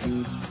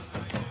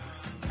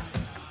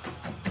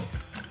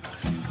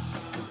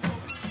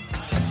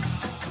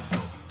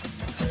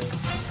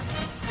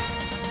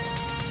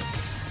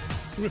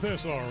 With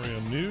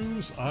SRN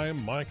News,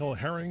 I'm Michael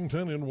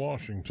Harrington in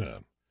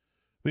Washington.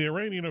 The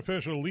Iranian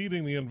official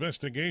leading the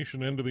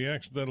investigation into the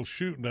accidental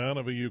shoot-down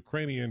of a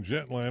Ukrainian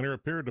jetliner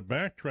appeared to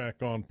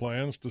backtrack on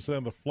plans to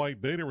send the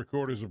flight data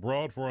recorders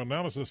abroad for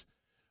analysis.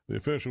 The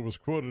official was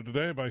quoted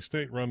today by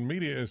state-run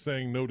media as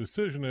saying no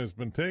decision has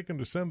been taken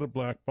to send the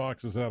black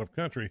boxes out of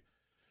country.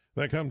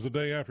 That comes a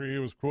day after he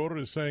was quoted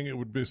as saying it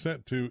would be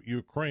sent to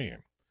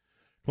Ukraine.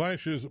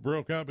 Clashes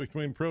broke out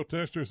between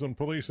protesters and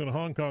police in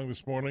Hong Kong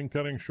this morning,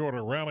 cutting short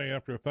a rally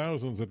after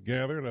thousands had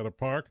gathered at a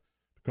park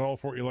to call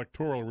for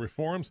electoral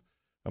reforms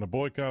and a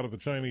boycott of the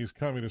Chinese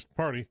Communist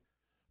Party.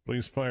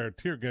 Police fired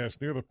tear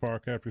gas near the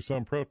park after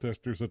some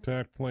protesters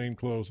attacked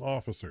plainclothes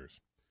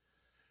officers.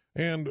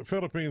 And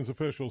Philippines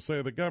officials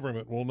say the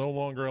government will no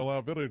longer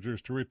allow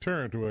villagers to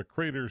return to a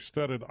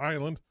crater-studded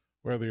island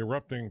where the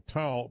erupting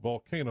Taal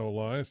volcano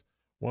lies.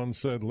 One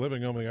said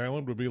living on the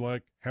island would be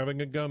like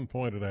having a gun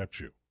pointed at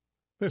you.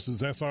 This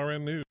is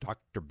SRN News.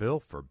 Dr. Bill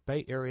for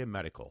Bay Area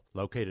Medical,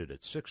 located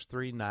at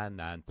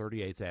 6399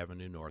 38th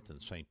Avenue North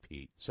in St.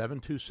 Pete,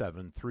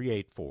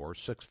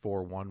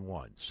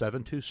 727-384-6411,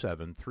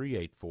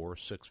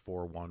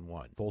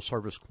 727-384-6411.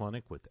 Full-service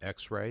clinic with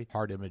X-ray,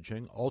 heart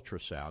imaging,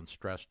 ultrasound,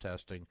 stress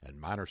testing, and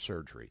minor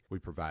surgery. We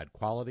provide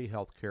quality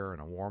health care in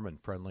a warm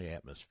and friendly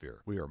atmosphere.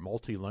 We are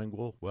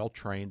multilingual,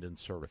 well-trained, and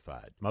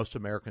certified. Most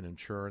American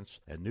insurance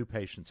and new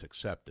patients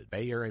accepted.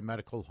 Bay Area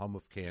Medical, home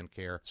of Can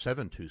Care,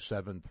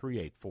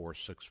 727-384-6411,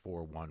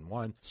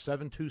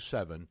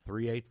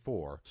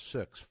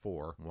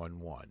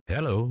 727-384-6411.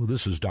 Hello,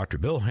 this is Dr.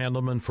 Bill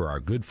Handelman for our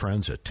good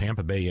friends at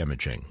Tampa Bay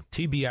Imaging.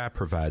 TBI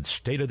provides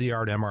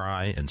state-of-the-art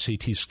MRI and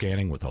CT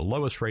scanning with the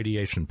lowest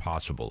radiation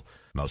possible.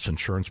 Most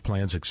insurance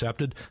plans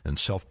accepted, and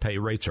self-pay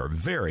rates are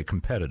very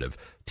competitive.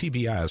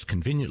 TBI is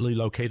conveniently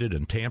located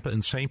in Tampa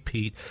and St.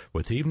 Pete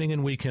with evening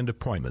and weekend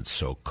appointments,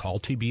 so call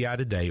TBI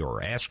today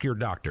or ask your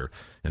doctor.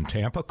 In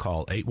Tampa,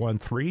 call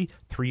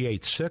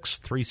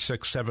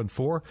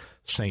 813-386-3674.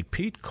 St.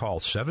 Pete, call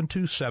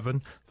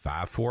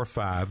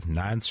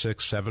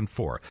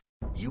 727-545-9674.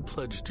 You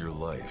pledged your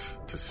life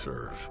to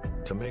serve,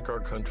 to make our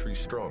country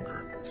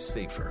stronger,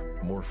 safer,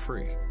 more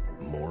free,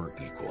 more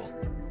equal.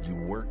 You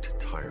worked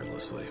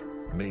tirelessly,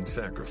 made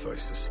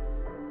sacrifices,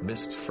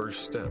 missed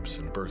first steps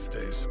and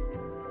birthdays,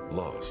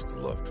 lost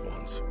loved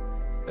ones.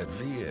 At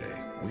VA,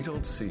 we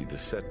don't see the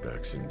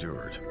setbacks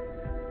endured.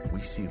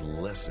 We see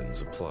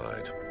lessons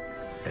applied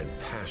and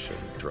passion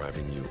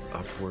driving you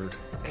upward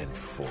and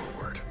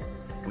forward.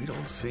 We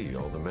don't see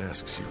all the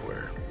masks you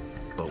wear,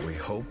 but we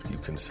hope you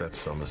can set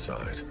some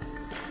aside.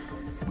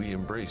 We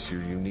embrace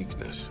your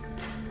uniqueness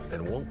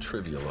and won't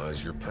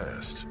trivialize your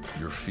past,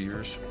 your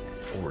fears,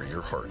 or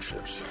your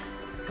hardships.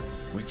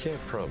 We can't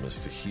promise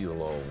to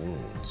heal all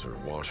wounds or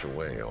wash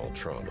away all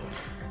trauma,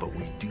 but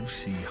we do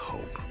see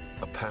hope,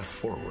 a path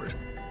forward,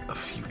 a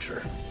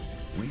future.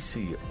 We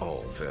see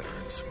all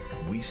veterans.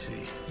 We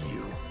see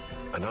you.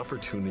 An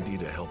opportunity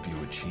to help you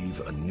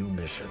achieve a new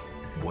mission,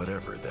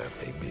 whatever that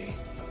may be.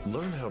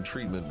 Learn how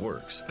treatment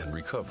works and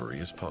recovery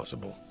is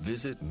possible.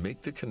 Visit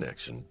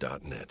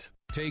MakeTheConnection.net.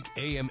 Take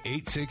AM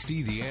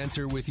 860 The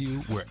Answer with you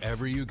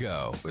wherever you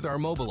go with our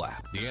mobile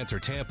app,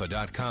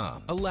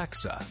 TheAnswerTampa.com,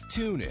 Alexa,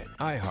 TuneIn,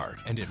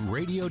 iHeart, and at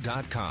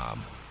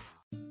radio.com.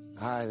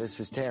 Hi, this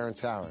is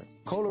Terrence Howard.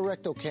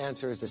 Colorectal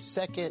cancer is the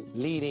second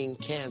leading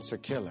cancer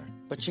killer,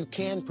 but you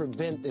can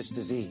prevent this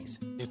disease.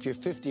 If you're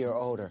 50 or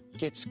older,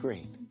 get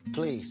screened.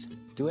 Please,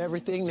 do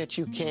everything that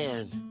you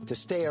can to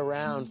stay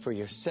around for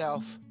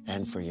yourself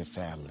and for your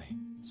family.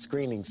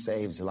 Screening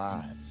saves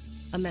lives.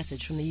 A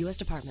message from the U.S.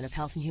 Department of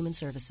Health and Human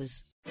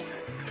Services.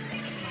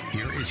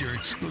 Here is your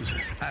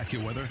exclusive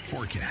AccuWeather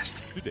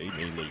forecast. Today,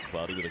 mainly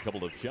cloudy with a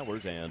couple of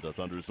showers and a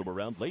thunderstorm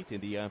around late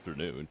in the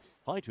afternoon.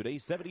 High today,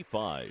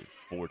 75.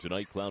 For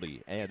tonight,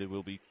 cloudy, and it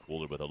will be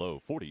cooler with a low,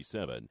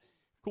 47.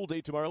 Cool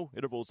day tomorrow,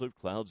 intervals of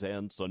clouds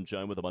and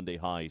sunshine with a Monday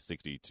high,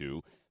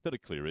 62. Then a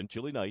clear and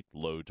chilly night,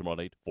 low tomorrow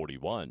night,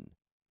 41.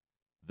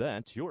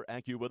 That's your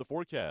AccuWeather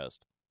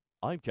forecast.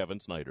 I'm Kevin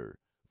Snyder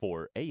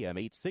for AM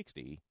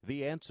 860,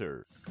 The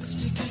Answer.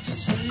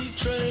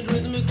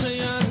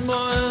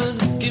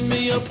 Give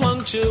me a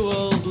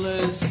punctual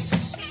bliss.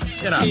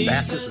 And I'm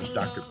back. This is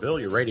Dr. Bill,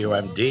 your radio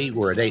MD.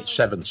 We're at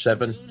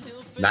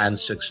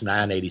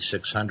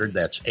 877-969-8600.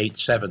 That's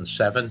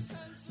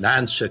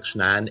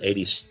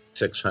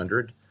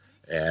 877-969-8600.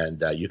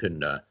 And you can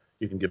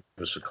give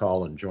us a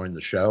call and join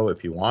the show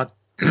if you want.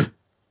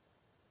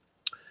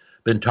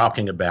 Been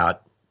talking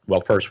about,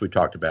 well, first we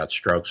talked about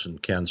strokes,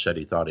 and Ken said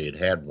he thought he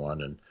had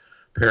one, and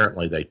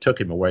apparently they took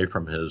him away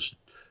from his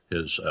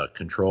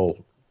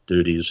control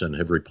duties and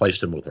have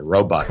replaced him with a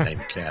robot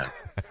named Ken.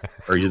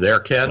 Are you there,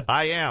 Ken?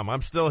 I am.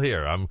 I'm still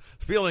here. I'm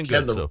feeling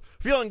good.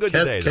 Feeling good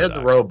today. Ken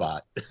the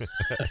robot.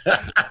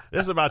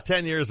 This is about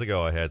 10 years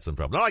ago I had some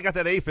problems. No, I got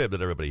that AFib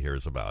that everybody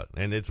hears about,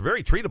 and it's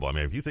very treatable. I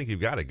mean, if you think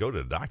you've got it, go to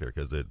the doctor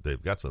because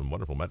they've got some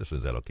wonderful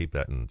medicines that'll keep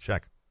that in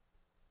check.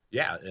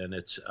 Yeah, and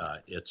it's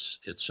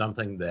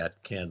something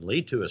that can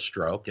lead to a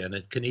stroke, and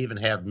it can even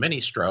have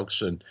many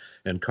strokes and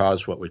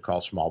cause what we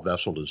call small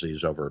vessel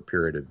disease over a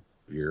period of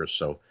years.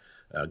 So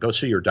go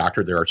see your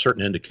doctor. There are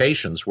certain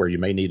indications where you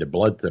may need a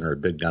blood thinner, a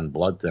big gun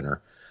blood thinner,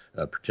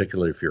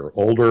 particularly if you're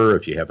older,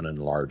 if you have an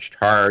enlarged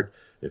heart,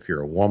 if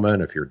you're a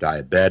woman, if you're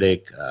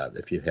diabetic,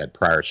 if you've had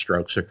prior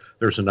strokes.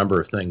 There's a number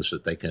of things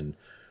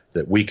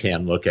that we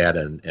can look at,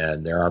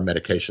 and there are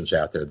medications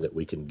out there that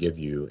we can give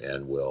you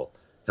and will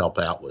help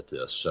out with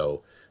this.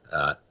 So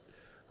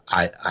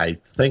I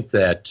think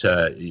that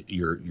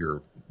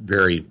you're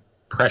very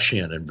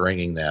prescient in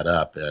bringing that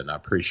up, and I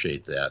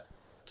appreciate that.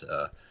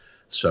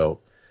 So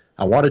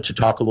I wanted to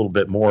talk a little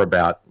bit more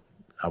about,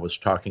 I was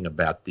talking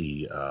about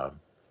the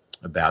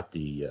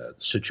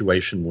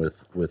situation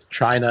with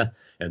China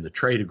and the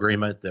trade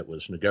agreement that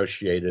was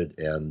negotiated,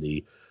 and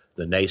the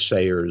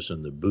naysayers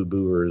and the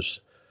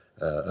boo-booers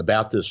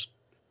about this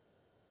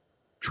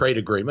trade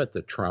agreement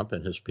that Trump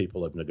and his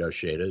people have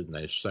negotiated, and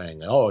they're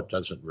saying, oh, it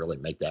doesn't really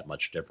make that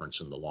much difference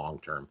in the long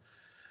term.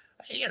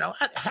 You know,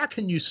 how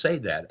can you say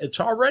that? It's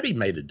already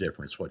made a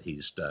difference what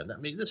he's done. I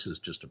mean, this is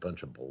just a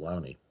bunch of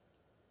baloney.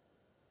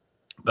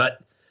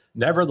 But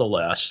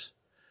nevertheless,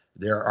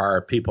 there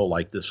are people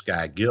like this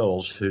guy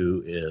Gills,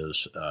 who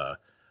is a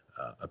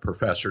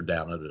professor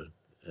down at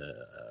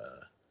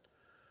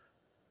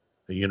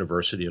a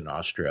university in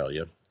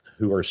Australia,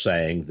 who are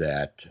saying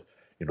that,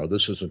 you know,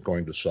 this isn't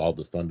going to solve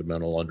the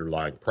fundamental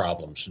underlying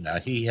problems. Now,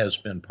 he has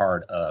been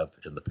part of,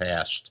 in the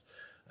past,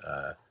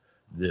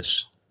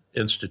 this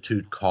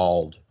institute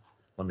called,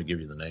 let me give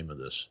you the name of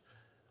this.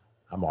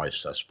 I'm always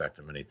suspect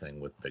of anything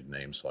with big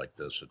names like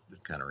this. It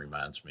kind of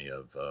reminds me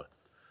of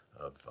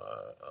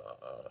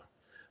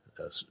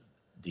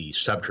the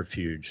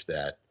subterfuge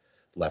that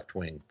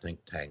left-wing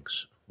think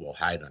tanks will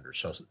hide under.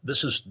 So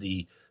this is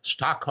the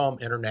Stockholm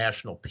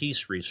International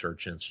Peace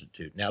Research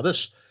Institute. Now,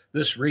 this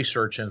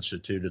research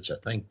institute, it's a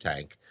think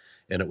tank,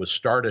 and it was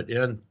started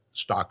in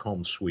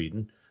Stockholm,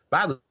 Sweden,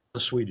 by the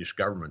Swedish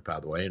government, by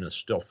the way, and is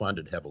still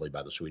funded heavily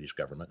by the Swedish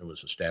government. It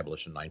was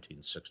established in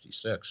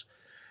 1966.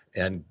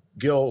 And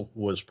Gil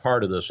was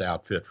part of this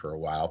outfit for a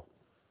while,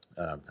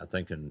 I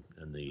think in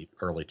the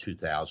early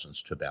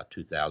 2000s to about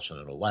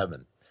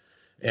 2011.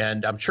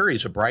 And I'm sure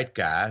he's a bright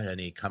guy, and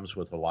he comes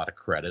with a lot of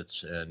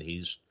credits, and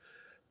he's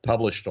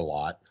published a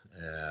lot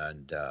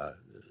and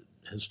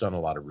has done a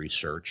lot of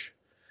research.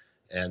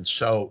 And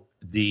so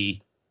the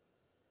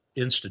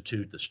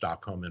institute, the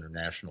Stockholm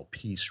International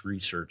Peace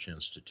Research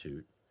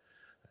Institute,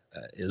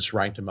 is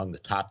ranked among the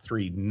top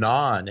 3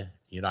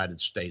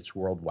 non-United States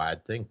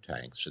worldwide think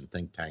tanks. And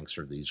think tanks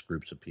are these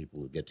groups of people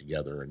who get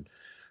together and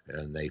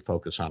they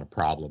focus on a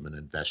problem and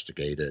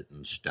investigate it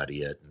and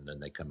study it, and then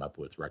they come up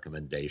with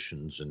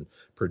recommendations and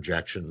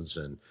projections,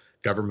 and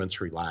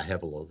governments rely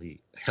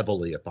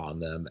heavily upon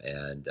them,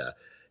 and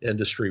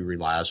industry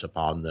relies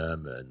upon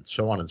them, and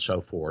so on and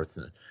so forth.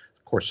 And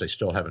of course, they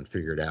still haven't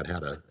figured out how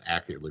to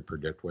accurately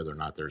predict whether or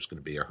not there's going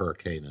to be a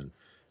hurricane and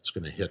it's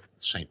going to hit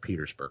St.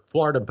 Petersburg,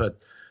 Florida, but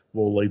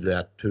we'll leave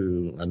that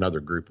to another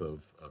group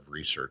of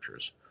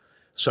researchers.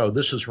 So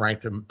this is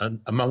ranked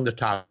among the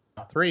top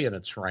 3, and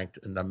it's ranked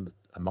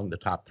among the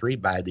top 3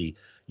 by the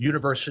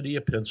University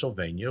of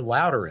Pennsylvania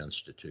Lauder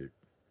Institute.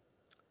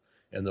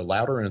 And the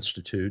Lauder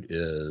Institute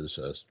is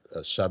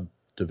a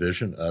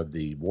subdivision of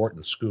the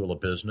Wharton School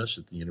of Business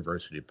at the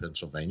University of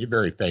Pennsylvania,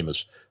 very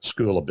famous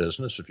school of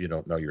business. If you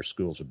don't know your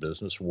schools of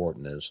business,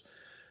 Wharton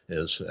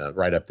is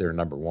right up there,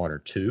 number 1 or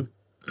 2.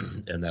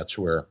 And that's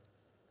where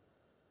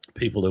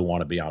people who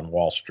want to be on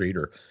Wall Street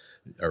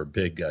or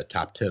big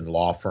top 10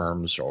 law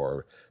firms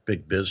or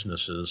big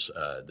businesses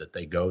that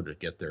they go to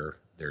get their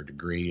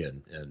degree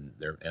and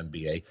their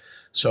MBA.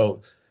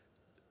 So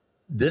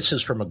this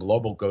is from a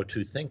global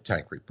go-to think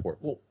tank report.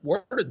 Well,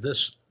 where did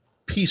this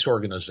peace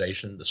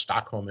organization, the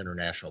Stockholm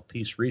International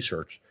Peace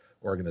Research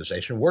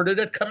Organization, where did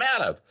it come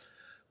out of?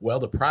 Well,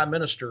 the Prime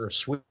Minister of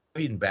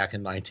Sweden back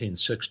in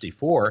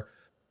 1964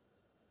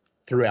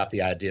 threw out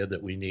the idea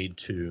that we need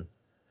to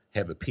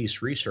have a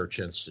peace research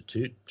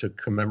institute to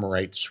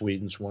commemorate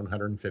Sweden's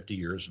 150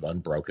 years of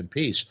unbroken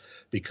peace,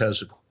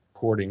 because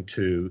according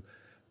to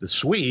the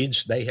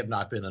Swedes, they have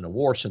not been in a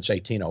war since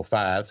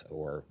 1805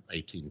 or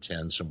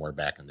 1810, somewhere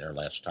back in there.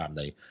 Last time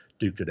they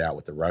duked it out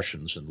with the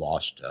Russians and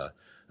lost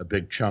a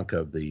big chunk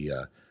of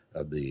the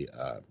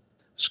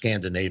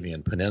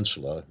Scandinavian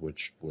peninsula,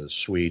 which was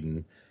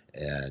Sweden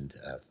and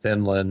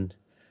Finland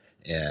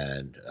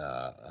and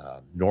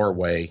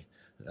Norway.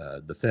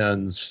 The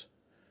Finns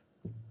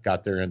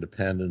got their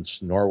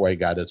independence. Norway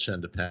got its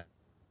independence.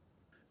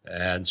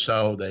 And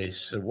so they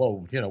said,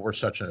 well, we're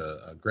such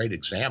a great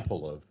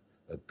example of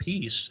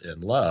peace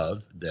and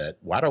love that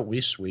why don't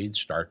we Swedes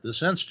start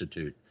this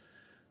institute?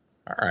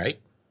 All right,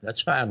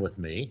 that's fine with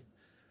me.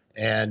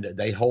 And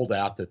they hold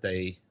out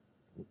that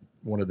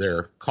one of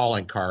their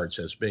calling cards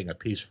as being a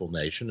peaceful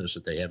nation is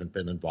that they haven't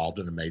been involved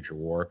in a major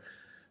war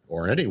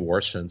or any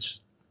war since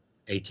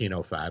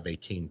 1805,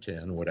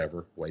 1810,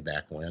 whatever, way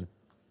back when.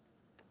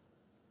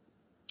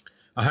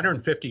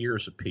 150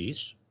 years of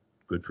peace,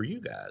 good for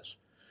you guys.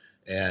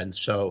 And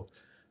so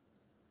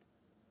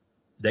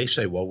they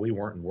say, well, we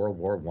weren't in World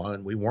War I,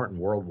 we weren't in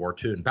World War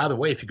II. And by the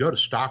way, if you go to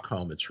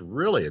Stockholm, it's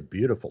really a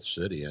beautiful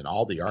city, and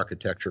all the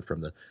architecture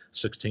from the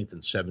 16th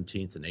and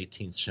 17th and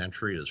 18th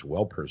century is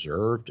well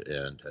preserved,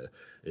 and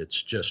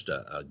it's just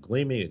a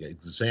gleaming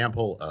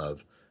example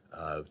of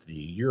the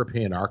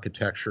European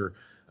architecture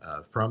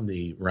from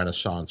the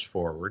Renaissance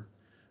forward.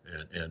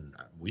 And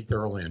we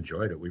thoroughly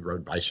enjoyed it. We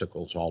rode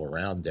bicycles all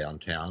around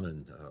downtown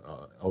and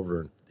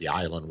over the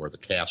island where the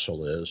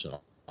castle is and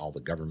all the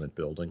government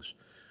buildings.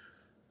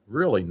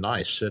 Really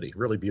nice city,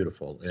 really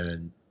beautiful.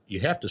 And you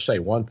have to say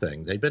one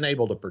thing. They've been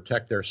able to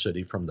protect their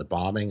city from the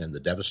bombing and the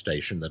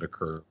devastation that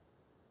occurred.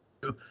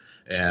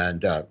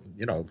 And,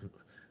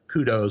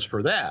 kudos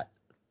for that.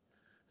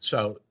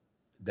 So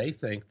they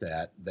think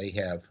that they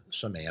have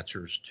some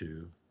answers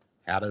to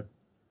how to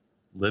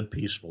live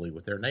peacefully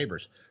with their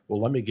neighbors.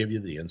 Well, let me give you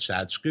the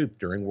inside scoop.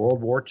 During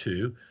World War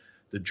II,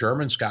 the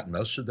Germans got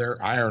most of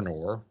their iron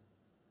ore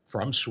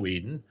from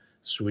Sweden.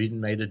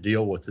 Sweden made a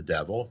deal with the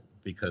devil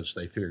because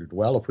they figured,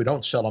 well, if we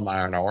don't sell them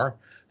iron ore,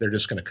 they're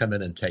just going to come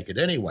in and take it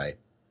anyway.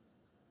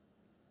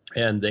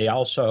 And they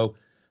also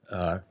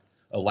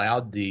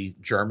allowed the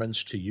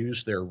Germans to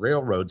use their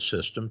railroad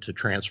system to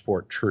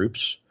transport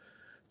troops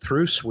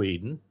through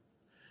Sweden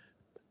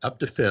up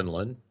to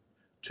Finland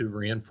to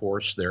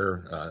reinforce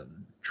their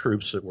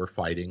troops that were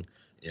fighting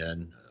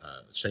in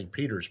St.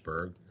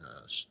 Petersburg,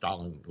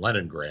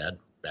 Leningrad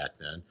back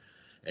then.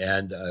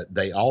 And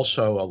they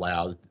also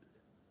allowed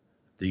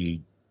the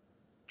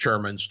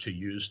Germans to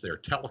use their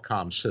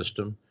telecom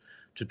system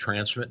to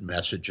transmit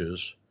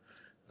messages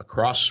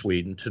across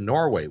Sweden to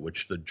Norway,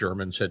 which the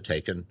Germans had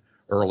taken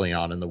early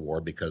on in the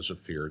war because of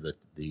fear that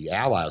the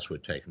Allies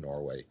would take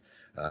Norway.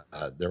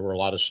 There were a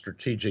lot of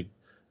strategic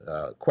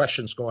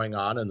questions going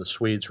on, and the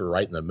Swedes were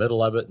right in the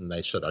middle of it, and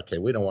they said, okay,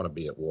 we don't want to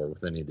be at war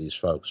with any of these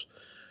folks.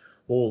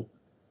 Well,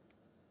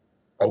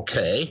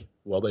 okay.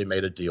 Well, they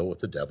made a deal with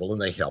the devil,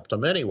 and they helped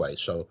them anyway.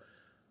 So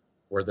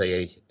were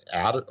they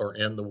out or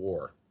in the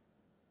war?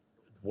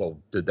 Well,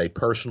 did they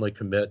personally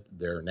commit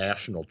their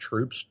national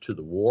troops to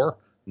the war?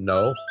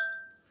 No,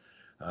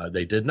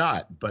 they did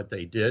not. But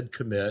they did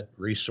commit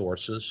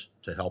resources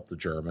to help the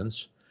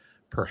Germans,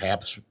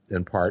 perhaps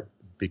in part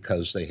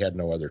because they had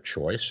no other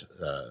choice.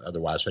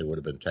 Otherwise, they would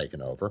have been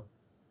taken over.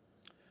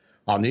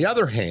 On the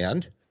other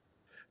hand,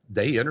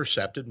 they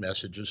intercepted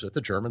messages that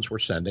the Germans were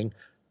sending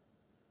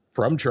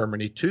from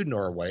Germany to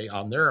Norway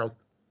on their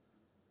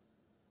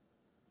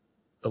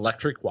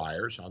electric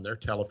wires, on their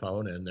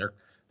telephone and their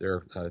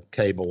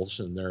cables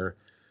and their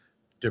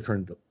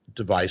different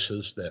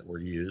devices that were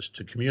used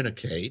to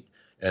communicate.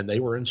 And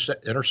they were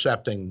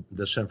intercepting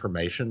this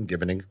information,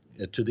 giving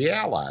it to the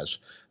Allies.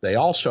 They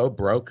also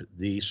broke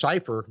the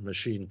cipher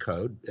machine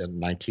code in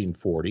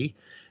 1940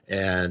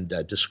 and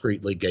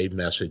discreetly gave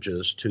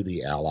messages to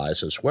the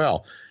Allies as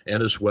well.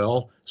 And as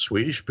well,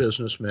 Swedish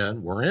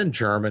businessmen were in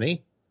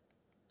Germany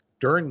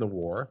during the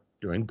war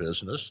doing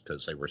business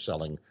because they were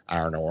selling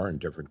iron ore and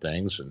different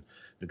things and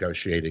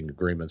negotiating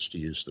agreements to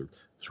use the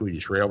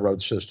Swedish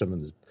railroad system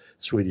and the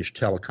Swedish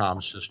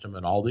telecom system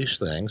and all these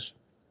things.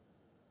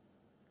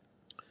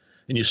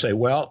 And you say,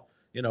 well,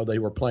 you know, they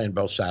were playing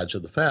both sides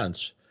of the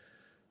fence.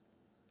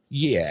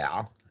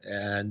 Yeah,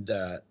 and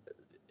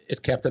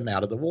it kept them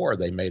out of the war.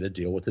 They made a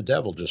deal with the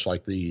devil, just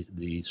like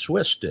the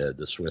Swiss did.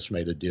 The Swiss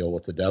made a deal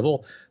with the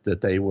devil that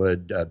they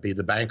would be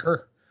the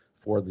banker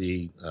for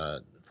the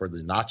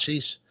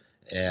Nazis,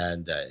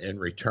 and in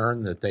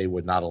return that they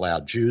would not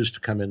allow Jews to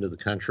come into the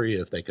country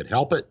if they could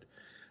help it.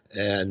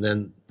 And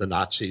then the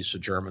Nazis, the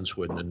Germans,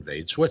 wouldn't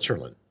invade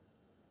Switzerland.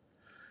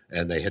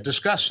 And they had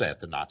discussed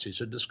that. The Nazis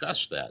had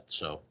discussed that.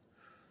 So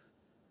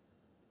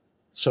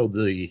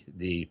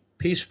the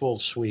peaceful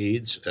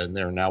Swedes, and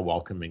they're now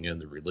welcoming in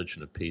the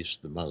religion of peace,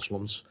 the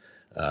Muslims,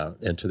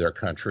 into their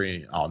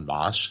country en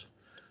masse,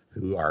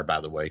 who are, by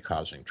the way,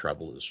 causing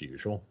trouble as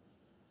usual.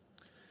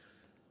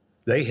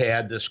 They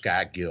had this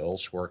guy,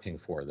 Gills, working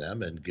for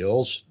them, and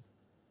Gills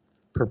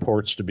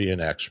purports to be an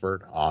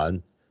expert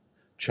on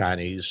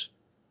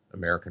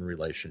Chinese-American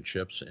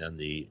relationships and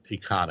the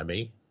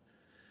economy.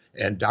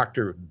 And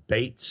Dr.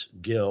 Bates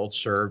Gill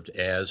served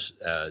as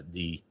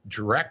the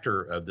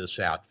director of this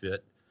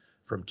outfit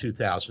from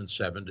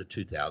 2007 to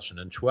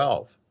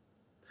 2012.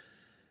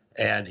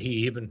 And he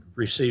even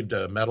received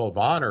a Medal of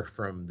Honor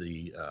from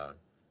the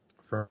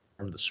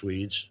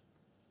Swedes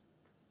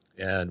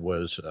and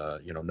was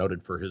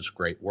noted for his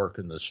great work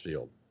in this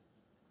field.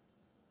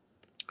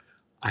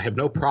 I have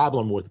no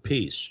problem with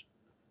peace.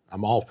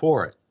 I'm all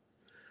for it.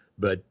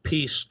 But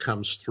peace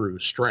comes through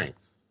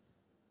strength.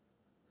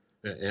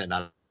 And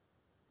over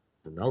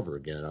and over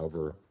again,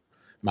 over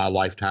my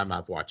lifetime,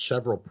 I've watched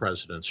several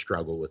presidents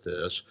struggle with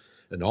this,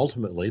 and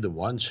ultimately the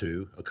ones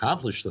who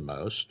accomplish the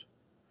most,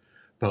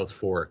 both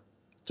for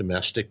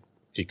domestic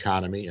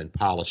economy and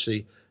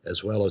policy,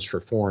 as well as for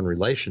foreign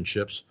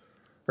relationships,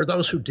 are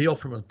those who deal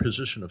from a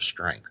position of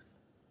strength.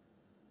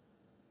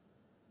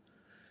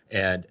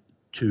 And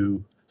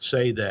to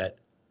say that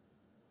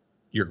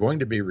you're going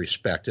to be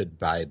respected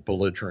by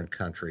belligerent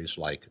countries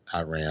like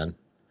Iran,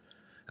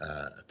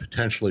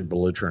 potentially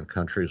belligerent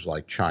countries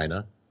like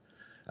China,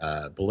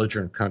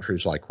 belligerent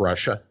countries like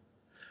Russia,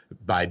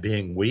 by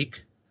being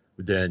weak,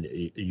 then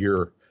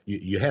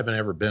you haven't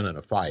ever been in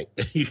a fight.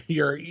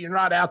 You're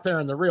not out there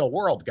in the real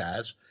world,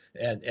 guys.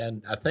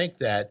 And I think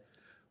that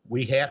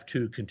we have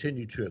to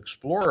continue to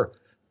explore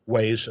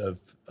ways of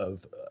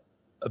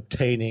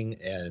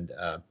obtaining and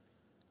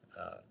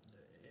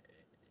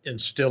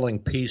instilling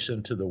peace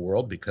into the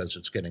world, because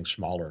it's getting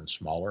smaller and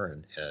smaller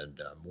and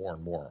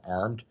more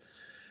armed.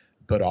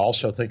 But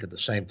also think at the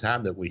same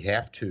time that we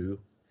have to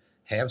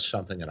have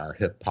something in our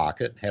hip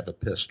pocket, have a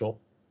pistol,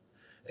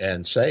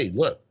 and say,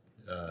 look,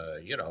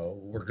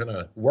 we're going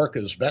to work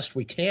as best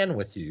we can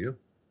with you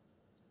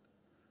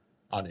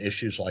on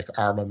issues like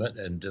armament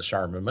and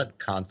disarmament,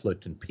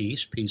 conflict and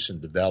peace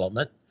and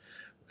development,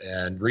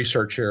 and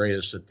research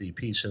areas that the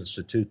Peace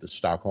Institute, the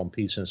Stockholm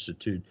Peace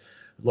Institute,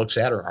 looks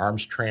at are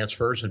arms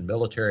transfers and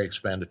military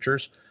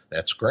expenditures.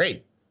 That's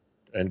great.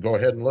 And go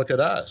ahead and look at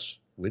us.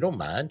 We don't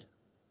mind.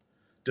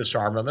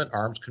 Disarmament,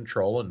 arms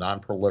control, and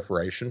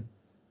non-proliferation.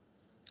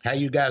 How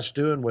you guys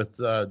doing with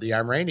the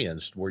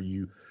Iranians? Were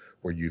you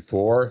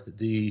for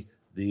the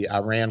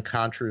Iran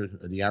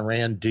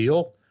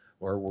deal,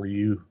 or were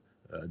you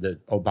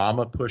that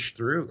Obama pushed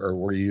through, or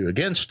were you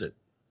against it?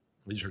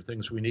 These are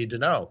things we need to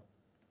know.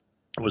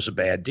 It was a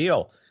bad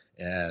deal,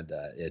 and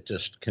it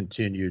just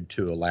continued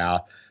to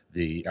allow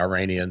the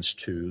Iranians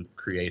to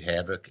create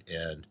havoc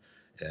and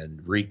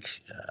wreak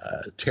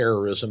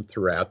terrorism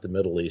throughout the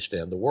Middle East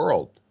and the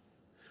world.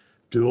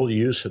 Dual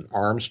use and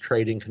arms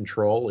trading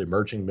control,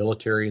 emerging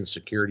military and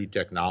security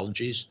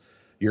technologies,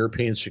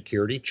 European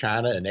security,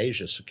 China and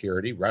Asia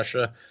security,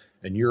 Russia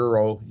and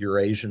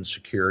Eurasian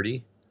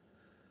security,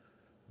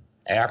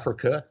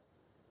 Africa,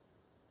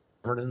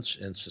 governance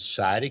in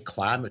society,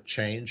 climate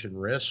change and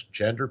risk,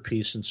 gender,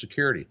 peace, and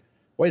security.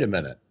 Wait a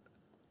minute.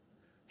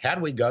 How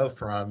do we go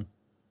from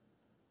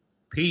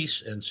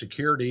peace and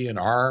security and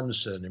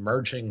arms and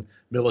emerging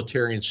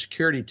military and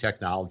security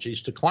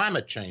technologies to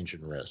climate change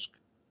and risk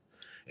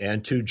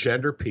and to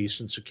gender, peace,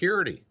 and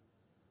security?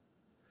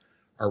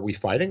 Are we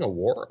fighting a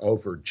war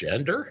over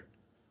gender?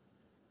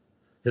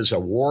 Has a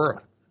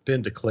war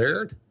been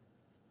declared?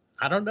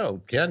 I don't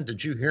know. Ken,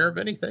 did you hear of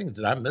anything?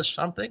 Did I miss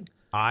something?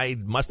 I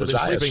must have been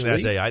sleeping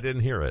that day. I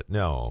didn't hear it.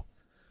 No.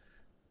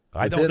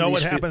 I don't know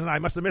what happened. I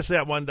must have missed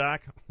that one,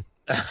 Doc.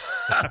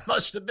 I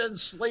must have been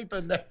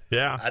sleeping there.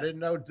 Yeah. I didn't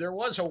know there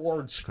was a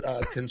war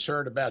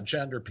concerned about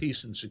gender,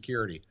 peace, and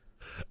security.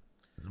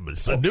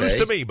 It's news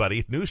to me,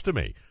 buddy. News to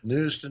me.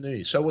 News to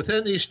me. So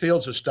within these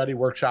fields of study,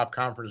 workshop,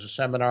 conferences,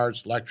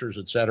 seminars, lectures,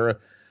 etc.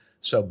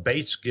 So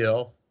Bates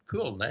Gill,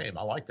 cool name.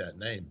 I like that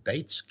name,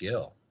 Bates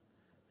Gill.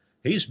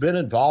 He's been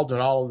involved in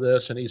all of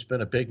this, and he's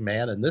been a big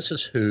man. And this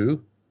is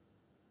who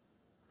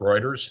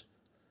Reuters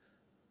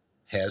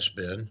has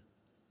been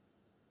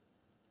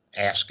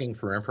asking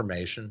for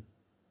information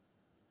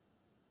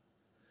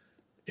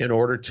in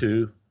order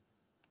to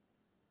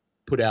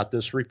put out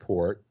this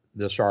report,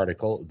 this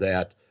article,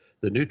 that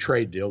the new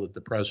trade deal that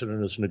the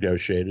president has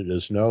negotiated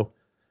is no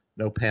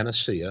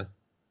panacea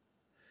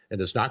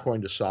and is not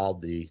going to solve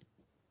the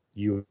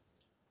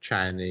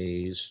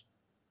U.S.-Chinese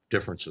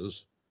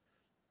differences.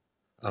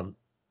 Well,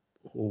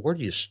 where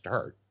do you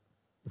start?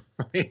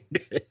 I mean,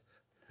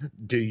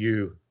 do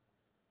you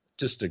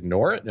just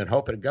ignore it and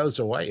hope it goes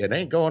away? It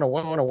ain't going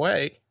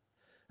away.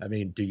 I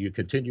mean, do you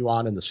continue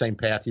on in the same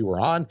path you were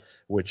on,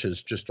 which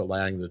is just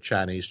allowing the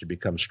Chinese to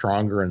become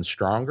stronger and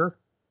stronger?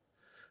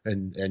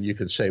 And you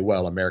can say,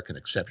 well, American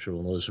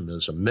exceptionalism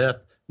is a myth.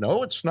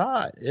 No, it's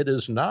not. It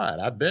is not.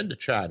 I've been to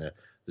China.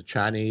 The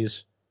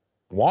Chinese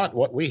want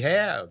what we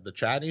have. The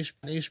Chinese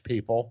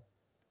people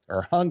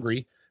are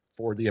hungry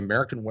for the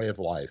American way of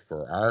life,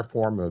 for our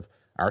form of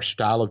our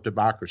style of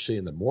democracy.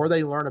 And the more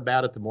they learn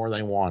about it, the more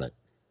they want it.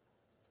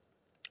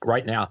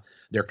 Right now,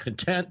 they're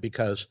content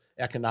because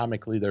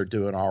economically they're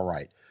doing all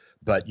right.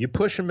 But you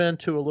push them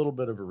into a little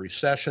bit of a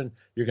recession,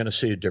 you're going to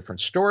see a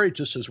different story,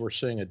 just as we're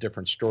seeing a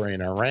different story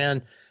in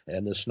Iran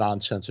and this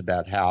nonsense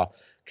about how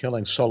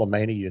killing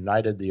Soleimani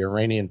united the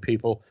Iranian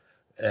people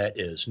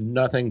is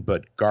nothing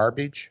but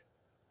garbage.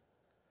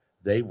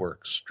 They were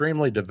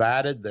extremely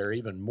divided. They're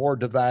even more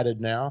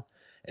divided now.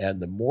 And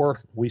the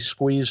more we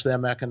squeeze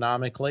them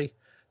economically,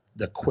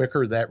 the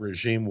quicker that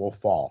regime will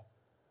fall.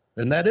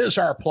 And that is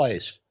our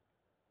place.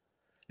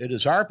 It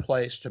is our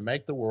place to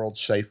make the world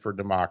safe for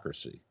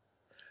democracy.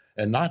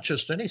 And not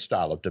just any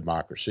style of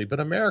democracy, but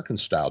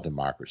American-style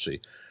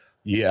democracy.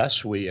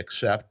 Yes, we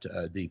accept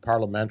the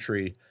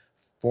parliamentary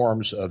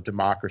forms of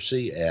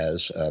democracy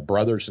as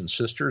brothers and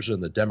sisters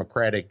in the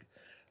Democratic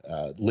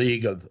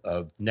League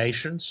of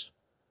Nations,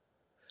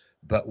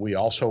 but we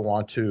also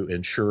want to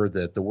ensure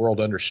that the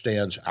world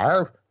understands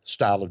our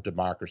style of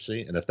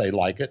democracy, and if they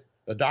like it,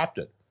 adopt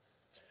it.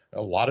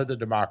 A lot of the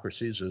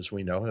democracies, as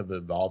we know, have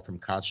evolved from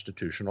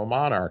constitutional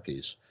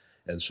monarchies.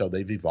 And so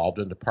they've evolved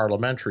into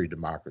parliamentary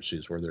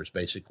democracies where there's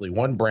basically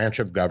one branch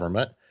of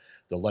government,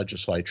 the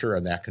legislature,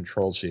 and that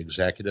controls the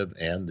executive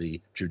and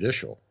the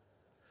judicial.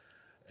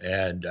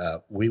 And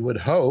we would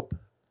hope,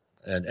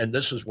 and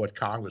this is what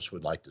Congress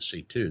would like to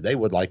see too, they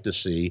would like to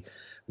see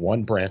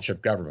one branch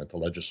of government, the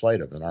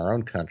legislative, in our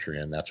own country.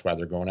 And that's why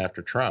they're going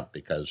after Trump,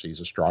 because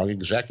he's a strong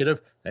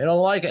executive. They don't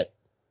like it.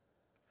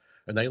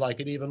 And they like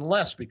it even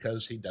less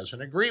because he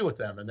doesn't agree with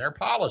them and their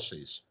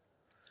policies.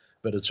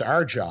 But it's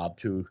our job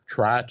to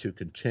try to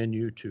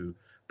continue to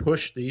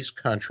push these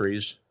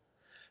countries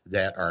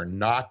that are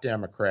not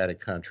democratic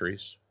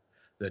countries,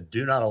 that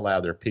do not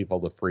allow their people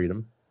the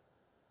freedom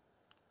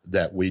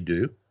that we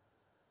do.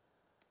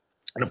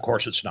 And, of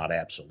course, it's not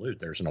absolute.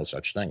 There's no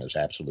such thing as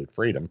absolute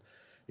freedom.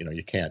 You know,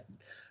 you can't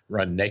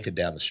run naked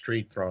down the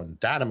street throwing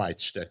dynamite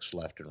sticks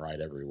left and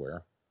right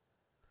everywhere.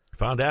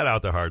 Found that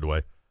out the hard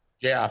way.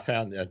 Yeah, I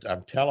found that.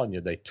 I'm telling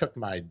you, they took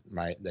my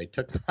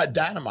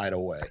dynamite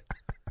away.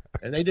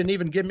 And they didn't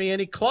even give me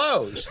any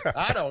clothes.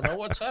 I don't know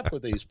what's up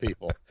with these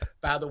people.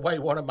 By the way,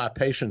 one of my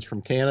patients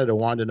from Canada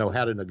wanted to know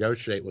how to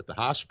negotiate with the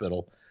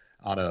hospital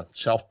on a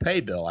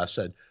self-pay bill. I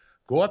said,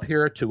 go up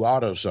here to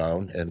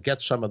AutoZone and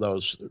get some of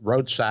those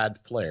roadside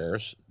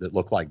flares that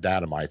look like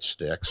dynamite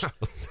sticks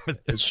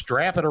and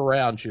strap it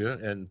around you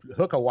and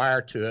hook a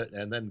wire to it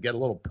and then get a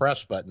little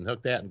press button,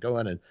 hook that, and go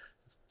in and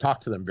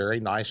talk to them very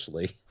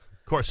nicely.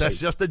 Of course, that's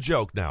just a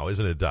joke now,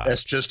 isn't it, Doc?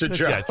 That's just a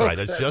joke. That's right.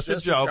 That's just a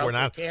joke. We're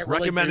not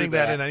recommending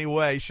that in any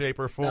way, shape,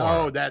 or form.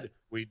 No,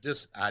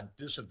 I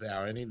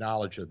disavow any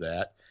knowledge of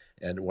that.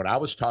 And when I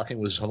was talking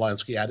with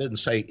Zelensky, I didn't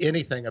say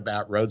anything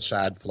about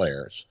roadside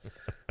flares.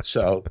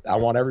 So I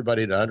want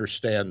everybody to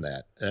understand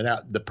that. And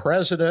now, the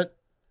president,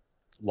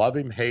 love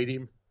him, hate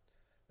him,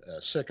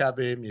 sick of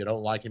him. You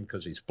don't like him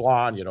because he's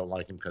blonde. You don't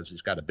like him because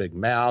he's got a big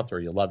mouth, or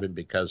you love him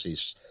because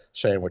he's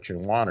saying what you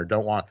want or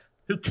don't want.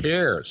 Who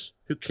cares?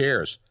 Who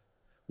cares?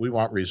 We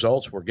want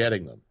results. We're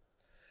getting them.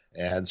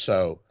 And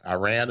so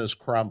Iran is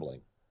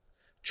crumbling.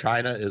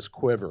 China is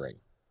quivering.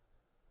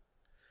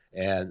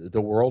 And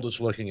the world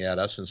is looking at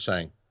us and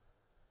saying,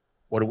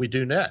 what do we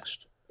do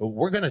next? Well,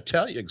 we're going to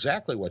tell you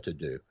exactly what to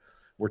do.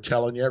 We're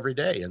telling you every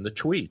day in the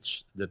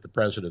tweets that the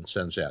president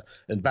sends out.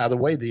 And by the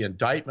way, the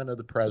indictment of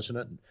the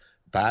president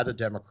by the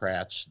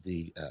Democrats,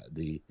 the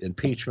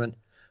impeachment,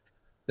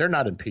 they're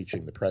not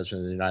impeaching the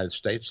president of the United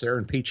States. They're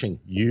impeaching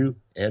you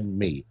and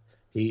me.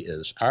 He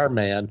is our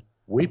man.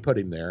 We put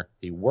him there.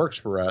 He works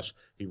for us.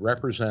 He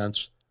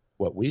represents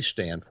what we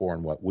stand for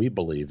and what we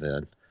believe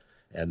in.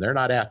 And they're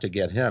not out to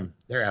get him.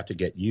 They're out to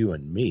get you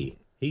and me.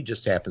 He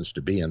just happens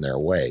to be in their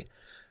way.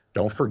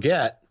 Don't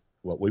forget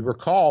what we were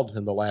called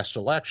in the last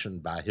election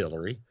by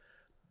Hillary,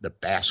 the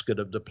basket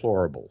of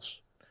deplorables.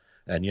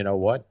 And you know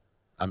what?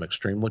 I'm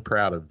extremely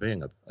proud of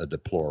being a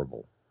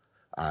deplorable.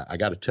 I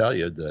got to tell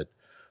you that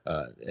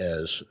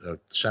as a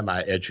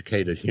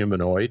semi-educated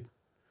humanoid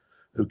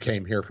who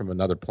came here from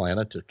another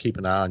planet to keep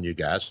an eye on you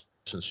guys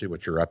and see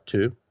what you're up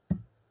to,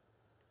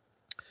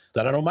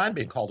 that I don't mind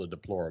being called a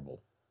deplorable.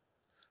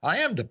 I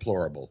am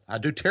deplorable. I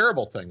do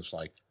terrible things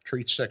like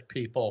treat sick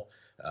people,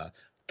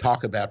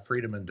 talk about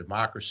freedom and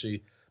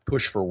democracy,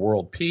 push for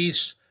world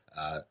peace,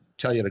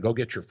 tell you to go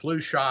get your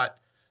flu shot,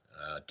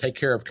 take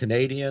care of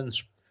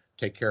Canadians,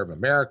 take care of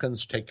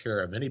Americans, take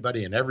care of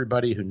anybody and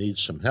everybody who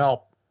needs some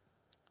help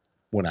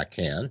when I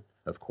can,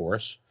 of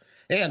course,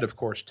 and, of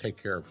course,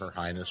 take care of Her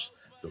Highness,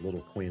 the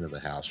little queen of the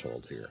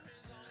household here.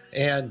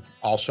 And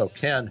also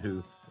Ken,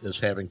 who is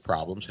having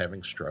problems,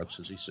 having strokes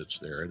as he sits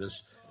there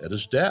at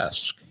his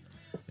desk.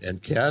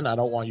 And, Ken, I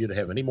don't want you to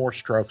have any more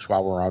strokes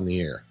while we're on the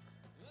air.